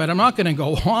go on, but I'm not going to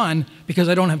go on because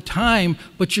I don't have time,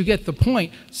 but you get the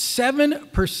point.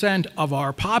 7% of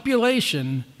our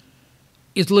population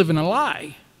is living a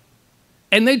lie.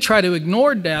 And they try to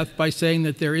ignore death by saying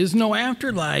that there is no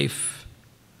afterlife.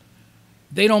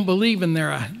 They don't believe in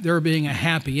there being a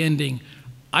happy ending.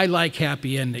 I like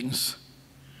happy endings.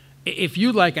 If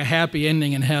you like a happy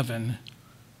ending in heaven,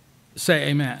 say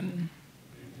amen.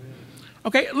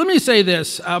 Okay, let me say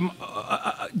this.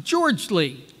 George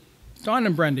Lee. Don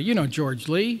and Brenda, you know George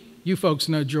Lee. You folks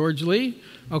know George Lee,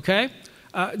 okay?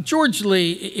 George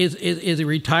Lee is a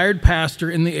retired pastor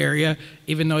in the area,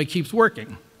 even though he keeps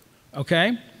working,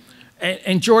 okay?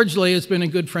 And George Lee has been a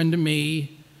good friend to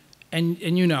me. And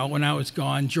you know, when I was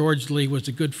gone, George Lee was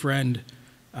a good friend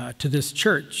to this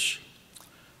church.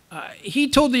 He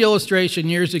told the illustration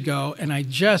years ago, and I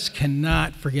just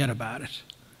cannot forget about it.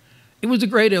 It was a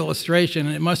great illustration,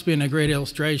 and it must be a great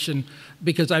illustration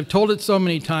because I've told it so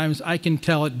many times, I can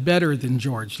tell it better than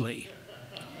George Lee.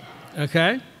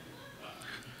 Okay?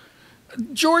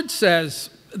 George says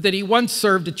that he once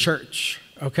served a church,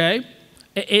 okay?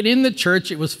 And in the church,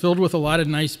 it was filled with a lot of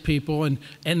nice people, and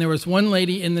there was one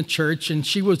lady in the church, and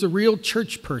she was a real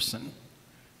church person,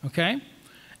 okay?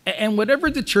 And whatever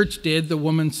the church did, the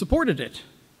woman supported it,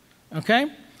 okay?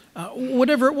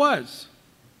 Whatever it was.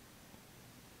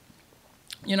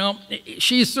 You know,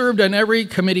 she served on every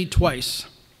committee twice,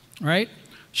 right?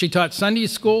 She taught Sunday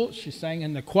school, she sang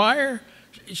in the choir,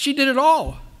 she did it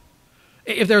all.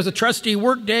 If there was a trustee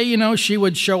work day, you know, she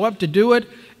would show up to do it.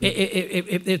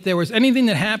 If there was anything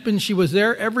that happened, she was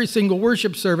there every single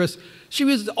worship service. She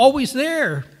was always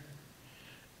there.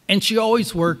 And she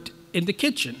always worked in the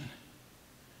kitchen.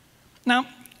 Now,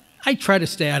 I try to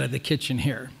stay out of the kitchen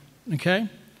here, okay?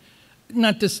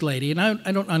 Not this lady, and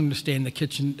I don't understand the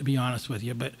kitchen, to be honest with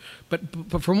you, but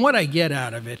from what I get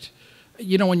out of it,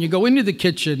 you know, when you go into the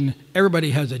kitchen,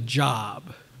 everybody has a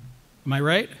job. Am I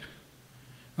right?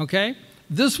 Okay?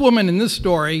 This woman in this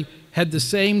story had the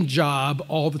same job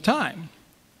all the time.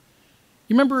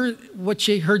 You remember what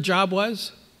her job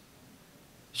was?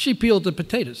 She peeled the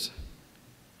potatoes.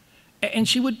 And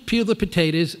she would peel the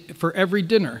potatoes for every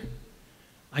dinner.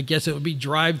 I guess it would be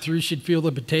drive-through, she'd peel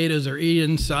the potatoes, or eat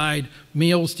inside,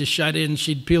 meals to shut in,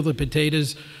 she'd peel the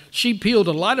potatoes. She peeled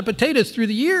a lot of potatoes through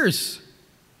the years.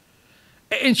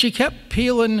 And she kept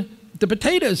peeling the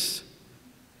potatoes.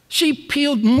 She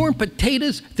peeled more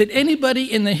potatoes than anybody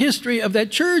in the history of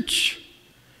that church.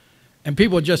 And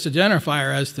people just identify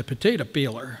her as the potato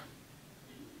peeler.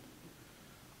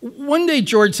 One day,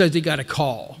 George says he got a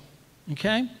call,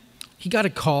 okay? He got a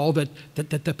call that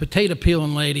the potato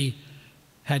peeling lady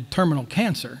had terminal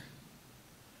cancer.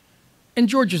 And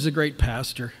George is a great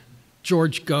pastor.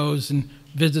 George goes, and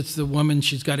visits the woman.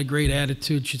 She's got a great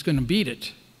attitude. She's going to beat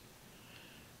it.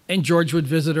 And George would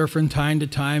visit her from time to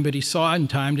time, but he saw in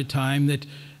time to time that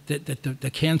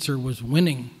the cancer was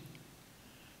winning,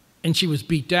 and she was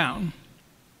beat down.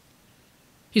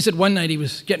 He said one night he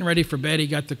was getting ready for bed. He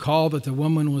got the call that the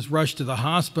woman was rushed to the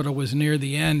hospital, was near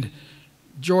the end.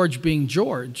 George, being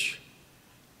George,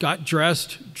 got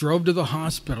dressed, drove to the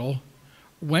hospital,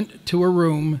 went to her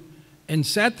room, and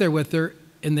sat there with her,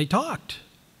 and they talked.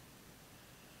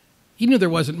 He knew there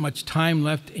wasn't much time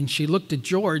left, and she looked at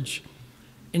George,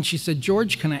 and she said,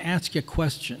 "George, can I ask you a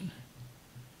question?"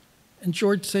 And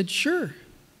George said, "Sure."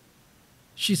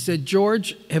 She said,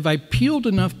 "George, have I peeled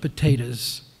enough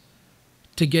potatoes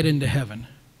to get into heaven?"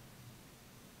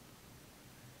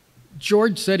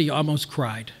 George said he almost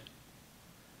cried.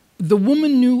 The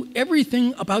woman knew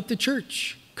everything about the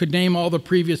church, could name all the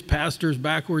previous pastors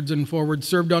backwards and forwards,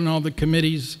 served on all the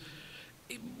committees,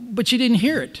 but she didn't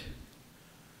hear it.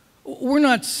 We're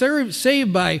not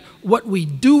saved by what we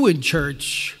do in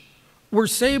church. We're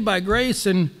saved by grace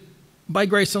and by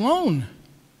grace alone.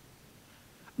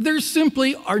 There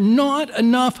simply are not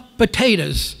enough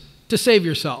potatoes to save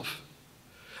yourself.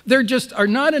 There just are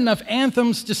not enough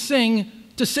anthems to sing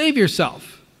to save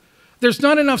yourself. There's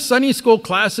not enough Sunday school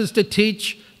classes to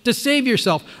teach to save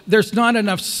yourself. There's not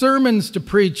enough sermons to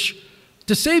preach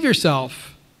to save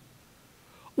yourself.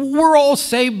 We're all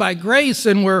saved by grace,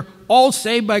 and we're all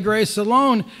saved by grace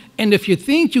alone. And if you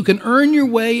think you can earn your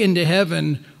way into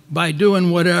heaven by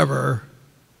doing whatever,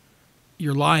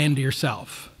 you're lying to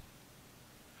yourself.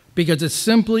 Because it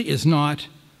simply is not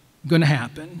going to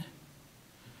happen.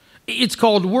 It's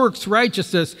called works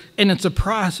righteousness, and it's a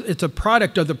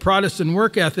product of the Protestant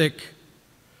work ethic.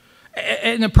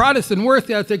 And the Protestant work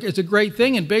ethic is a great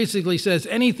thing. It basically says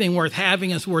anything worth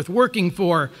having is worth working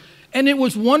for. And it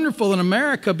was wonderful in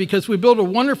America because we built a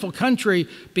wonderful country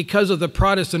because of the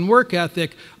Protestant work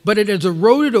ethic, but it has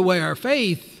eroded away our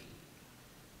faith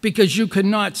because you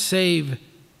cannot save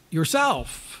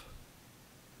yourself.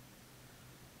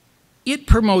 It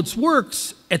promotes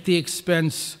works at the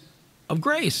expense of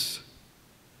grace.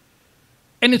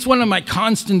 And it's one of my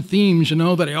constant themes,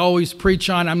 that I always preach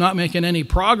on. I'm not making any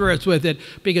progress with it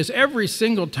because every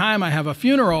single time I have a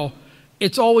funeral,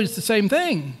 it's always the same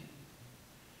thing.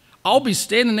 I'll be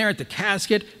standing there at the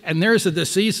casket, and there's a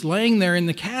deceased laying there in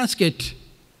the casket.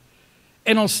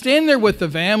 And I'll stand there with the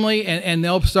family, and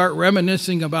they'll start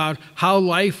reminiscing about how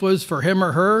life was for him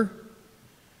or her.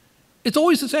 It's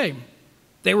always the same.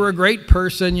 They were a great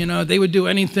person, they would do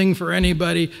anything for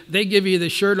anybody. They give you the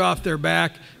shirt off their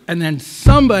back, and then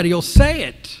somebody will say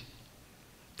it.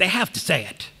 They have to say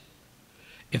it.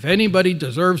 If anybody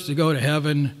deserves to go to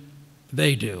heaven,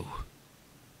 they do.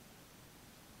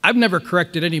 I've never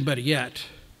corrected anybody yet,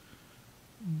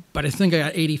 but I think I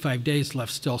got 85 days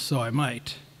left still, so I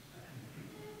might.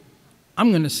 I'm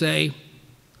going to say,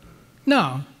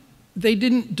 no, they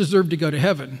didn't deserve to go to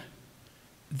heaven.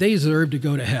 They deserve to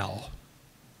go to hell.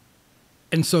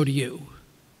 And so do you.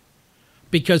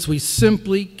 Because we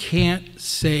simply can't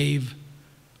save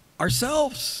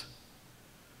ourselves.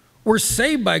 We're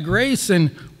saved by grace,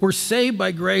 and we're saved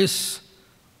by grace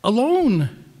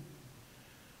alone.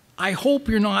 I hope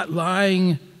you're not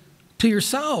lying to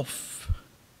yourself.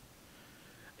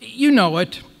 You know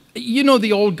it. You know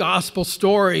the old gospel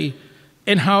story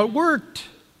and how it worked.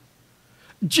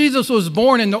 Jesus was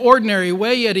born in the ordinary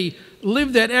way, yet he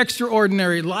lived that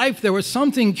extraordinary life. There was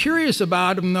something curious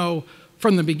about him, though,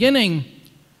 from the beginning,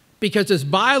 because his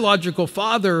biological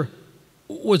father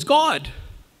was God.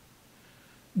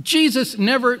 Jesus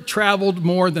never traveled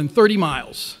more than 30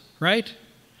 miles, right?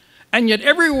 And yet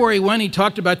everywhere he went, he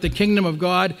talked about the kingdom of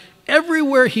God.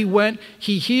 Everywhere he went,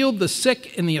 he healed the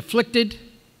sick and the afflicted.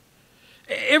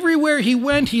 Everywhere he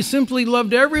went, he simply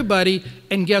loved everybody.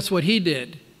 And guess what he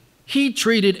did? He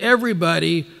treated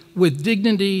everybody with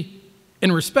dignity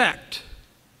and respect.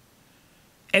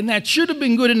 And that should have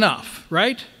been good enough,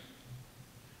 right?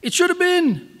 It should have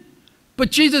been.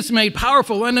 But Jesus made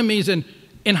powerful enemies in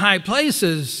high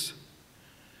places.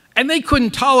 And they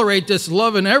couldn't tolerate this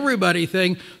loving everybody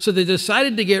thing, so they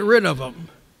decided to get rid of him.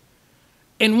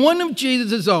 And one of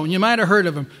Jesus' own, you might have heard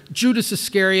of him, Judas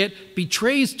Iscariot,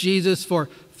 betrays Jesus for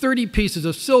 30 pieces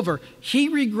of silver. He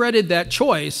regretted that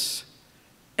choice.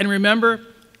 And remember,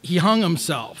 he hung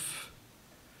himself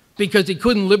because he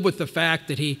couldn't live with the fact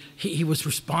that he was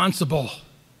responsible.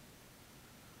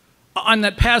 On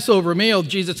that Passover meal,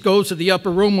 Jesus goes to the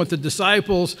upper room with the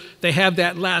disciples. They have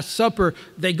that Last Supper.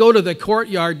 They go to the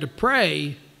courtyard to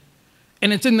pray.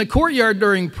 And it's in the courtyard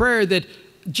during prayer that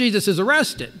Jesus is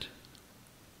arrested.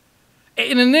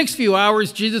 In the next few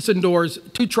hours, Jesus endures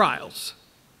 2 trials.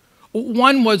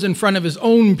 One was in front of his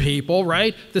own people,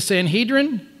 right? The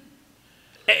Sanhedrin.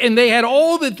 And they had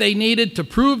all that they needed to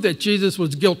prove that Jesus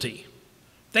was guilty.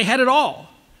 They had it all.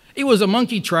 It was a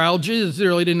monkey trial. Jesus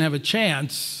really didn't have a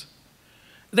chance.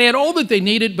 They had all that they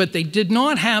needed, but they did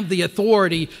not have the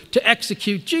authority to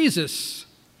execute Jesus.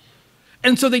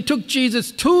 And so they took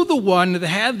Jesus to the one that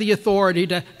had the authority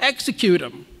to execute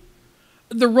him,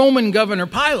 the Roman governor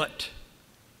Pilate.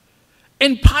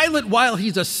 And Pilate, while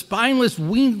he's a spineless,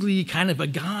 wingly kind of a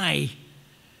guy,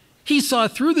 he saw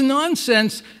through the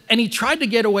nonsense and he tried to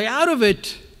get a way out of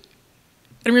it.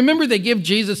 And remember, they give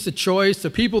Jesus the choice,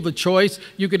 the people the choice.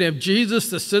 You could have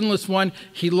Jesus, the sinless one.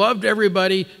 He loved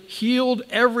everybody, healed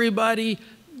everybody,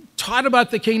 taught about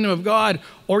the kingdom of God,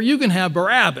 or you can have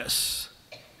Barabbas.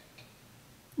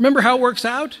 Remember how it works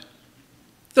out?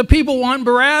 The people want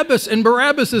Barabbas, and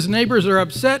Barabbas' neighbors are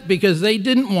upset because they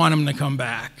didn't want him to come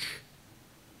back.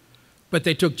 But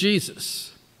they took Jesus.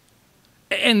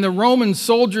 And the Roman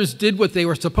soldiers did what they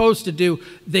were supposed to do.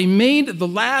 They made the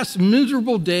last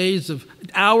miserable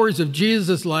hours of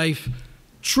Jesus' life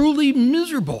truly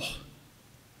miserable.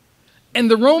 And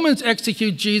the Romans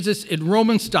execute Jesus in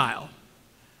Roman style.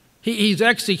 He's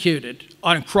executed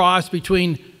on a cross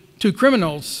between two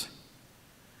criminals.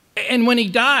 And when he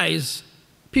dies,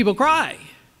 people cry.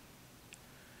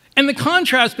 And the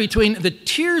contrast between the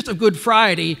tears of Good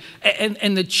Friday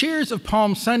and the cheers of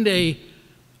Palm Sunday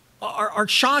are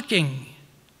shocking.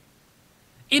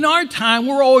 In our time,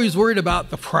 we're always worried about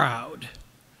the crowd.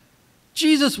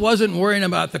 Jesus wasn't worrying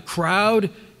about the crowd.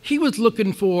 He was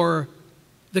looking for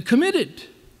the committed.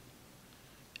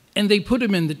 And they put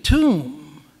him in the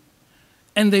tomb.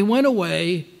 And they went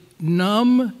away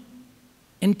numb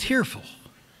and tearful.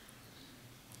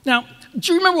 Now,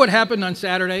 do you remember what happened on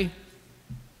Saturday?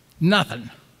 Nothing.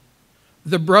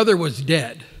 The brother was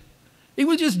dead. He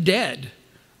was just dead.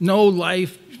 No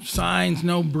life signs,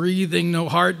 no breathing, no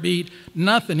heartbeat,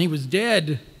 nothing. He was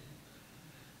dead.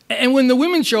 And when the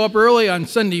women show up early on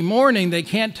Sunday morning, they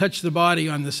can't touch the body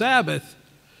on the Sabbath.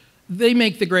 They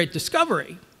make the great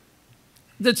discovery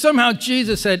that somehow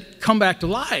Jesus had come back to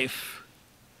life.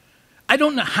 I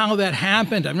don't know how that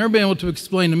happened. I've never been able to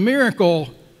explain a miracle,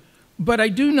 but I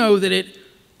do know that it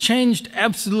changed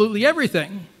absolutely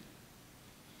everything.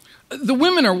 The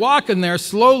women are walking there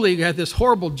slowly, got this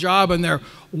horrible job, and they're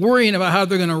worrying about how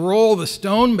they're going to roll the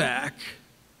stone back.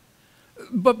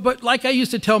 But like I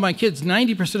used to tell my kids,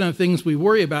 90% of the things we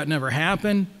worry about never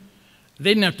happen. They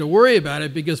didn't have to worry about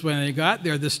it because when they got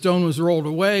there, the stone was rolled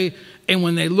away, and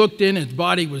when they looked in, its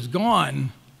body was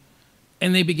gone,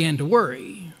 and they began to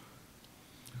worry.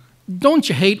 Don't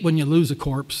you hate when you lose a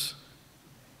corpse?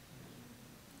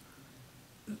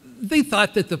 They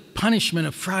thought that the punishment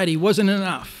of Friday wasn't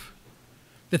enough,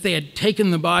 that they had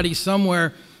taken the body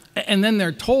somewhere, and then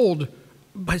they're told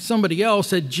by somebody else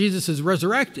that Jesus is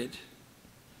resurrected.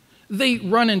 They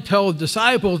run and tell the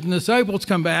disciples, and the disciples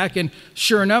come back, and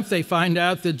sure enough, they find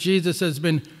out that Jesus has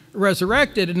been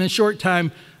resurrected. In a short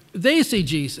time, they see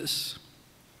Jesus.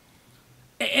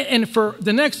 And for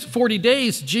the next 40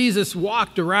 days, Jesus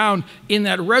walked around in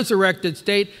that resurrected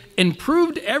state and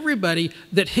proved to everybody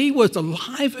that he was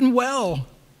alive and well.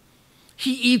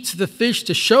 He eats the fish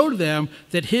to show them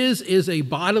that his is a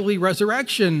bodily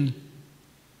resurrection.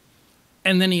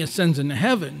 And then he ascends into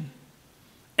heaven.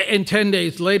 And 10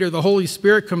 days later, the Holy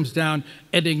Spirit comes down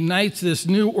and ignites this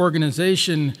new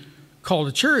organization called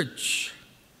a church.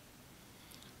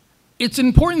 It's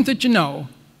important that you know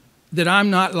that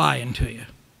I'm not lying to you.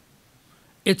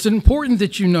 It's important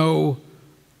that you know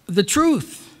the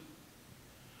truth.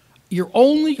 Your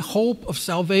only hope of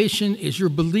salvation is your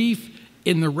belief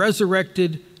in the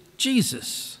resurrected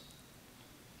Jesus.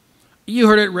 You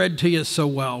heard it read to you so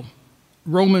well.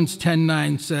 Romans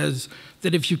 10:9 says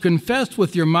that if you confess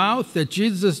with your mouth that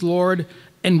Jesus is Lord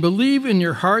and believe in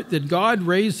your heart that God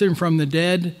raised him from the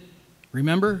dead,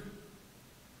 remember,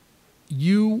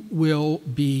 you will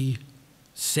be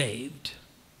saved.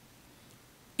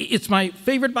 It's my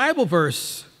favorite Bible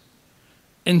verse.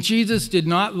 And Jesus did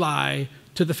not lie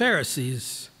to the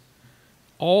Pharisees.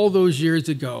 All those years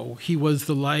ago, he was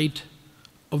the light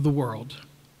of the world.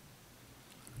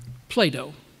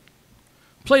 Plato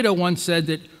once said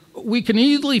that we can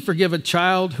easily forgive a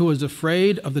child who is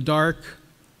afraid of the dark.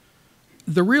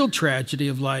 The real tragedy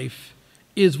of life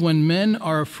is when men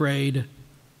are afraid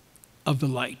of the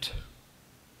light.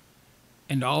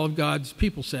 And all of God's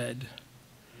people said,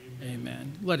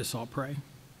 Amen. Let us all pray.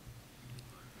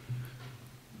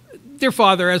 Dear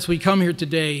Father, as we come here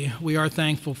today, we are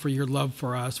thankful for your love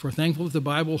for us. We're thankful that the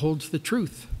Bible holds the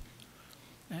truth.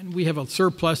 And we have a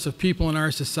surplus of people in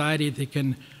our society that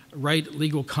can write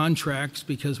legal contracts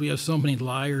because we have so many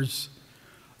liars.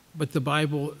 But the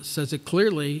Bible says it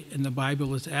clearly, and the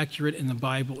Bible is accurate, and the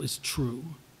Bible is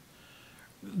true.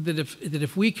 That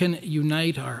if we can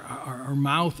unite our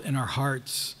mouth and our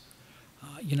hearts,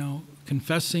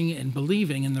 confessing and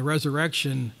believing in the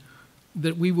resurrection,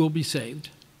 that we will be saved.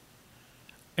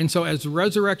 And so as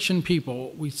resurrection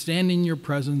people, we stand in your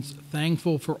presence,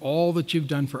 thankful for all that you've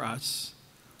done for us.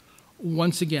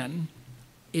 Once again,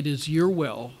 it is your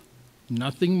will,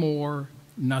 nothing more,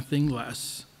 nothing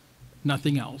less,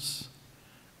 nothing else.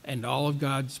 And all of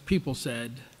God's people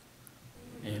said,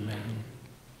 amen.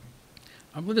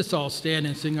 Let us all stand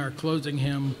and sing our closing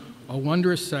hymn, "O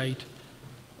Wondrous Sight,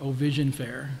 O Vision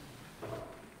Fair."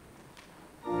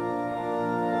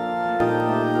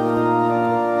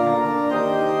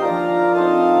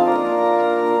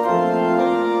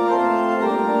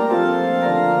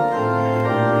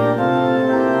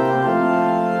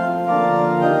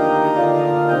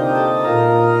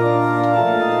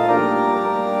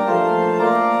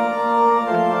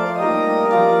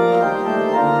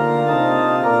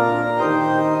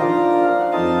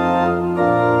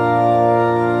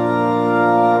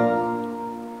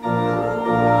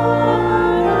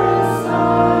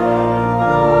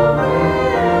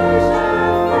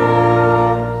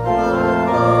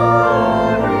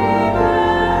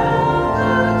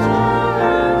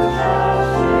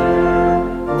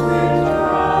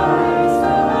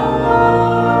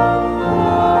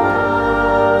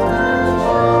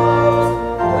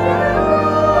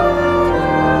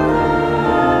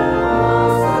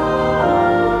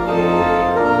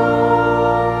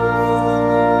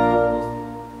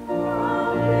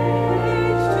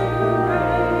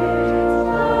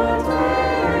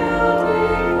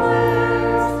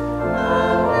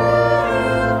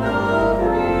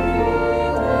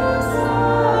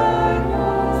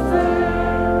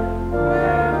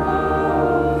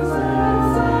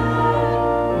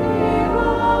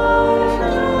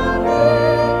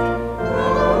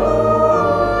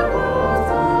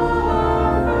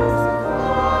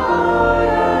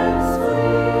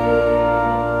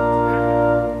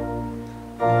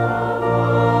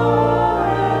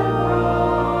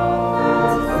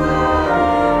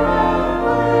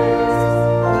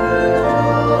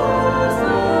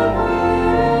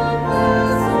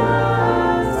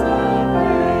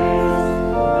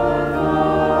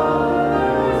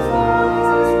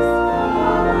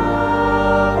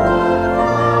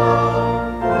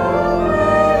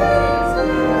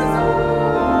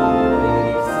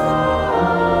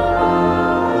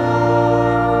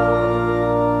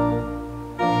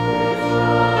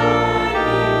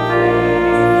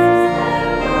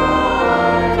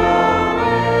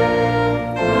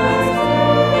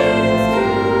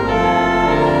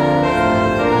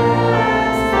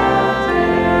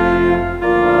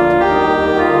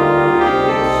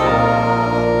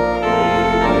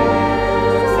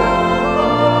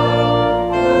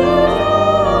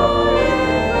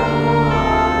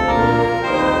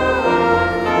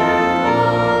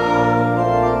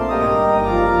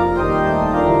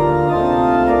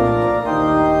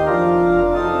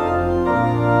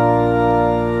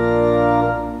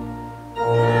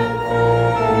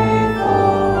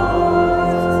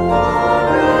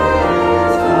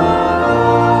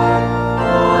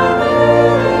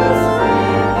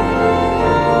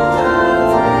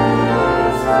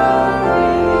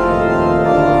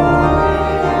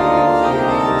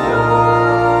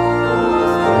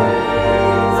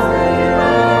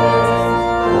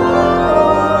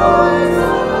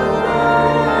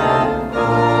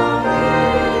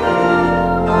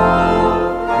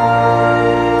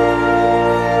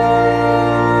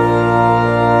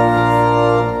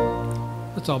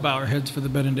 For the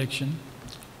benediction.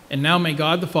 And now may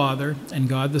God the Father, and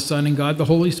God the Son, and God the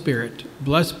Holy Spirit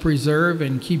bless, preserve,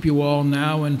 and keep you all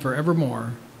now and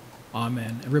forevermore.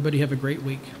 Amen. Everybody have a great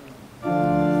week.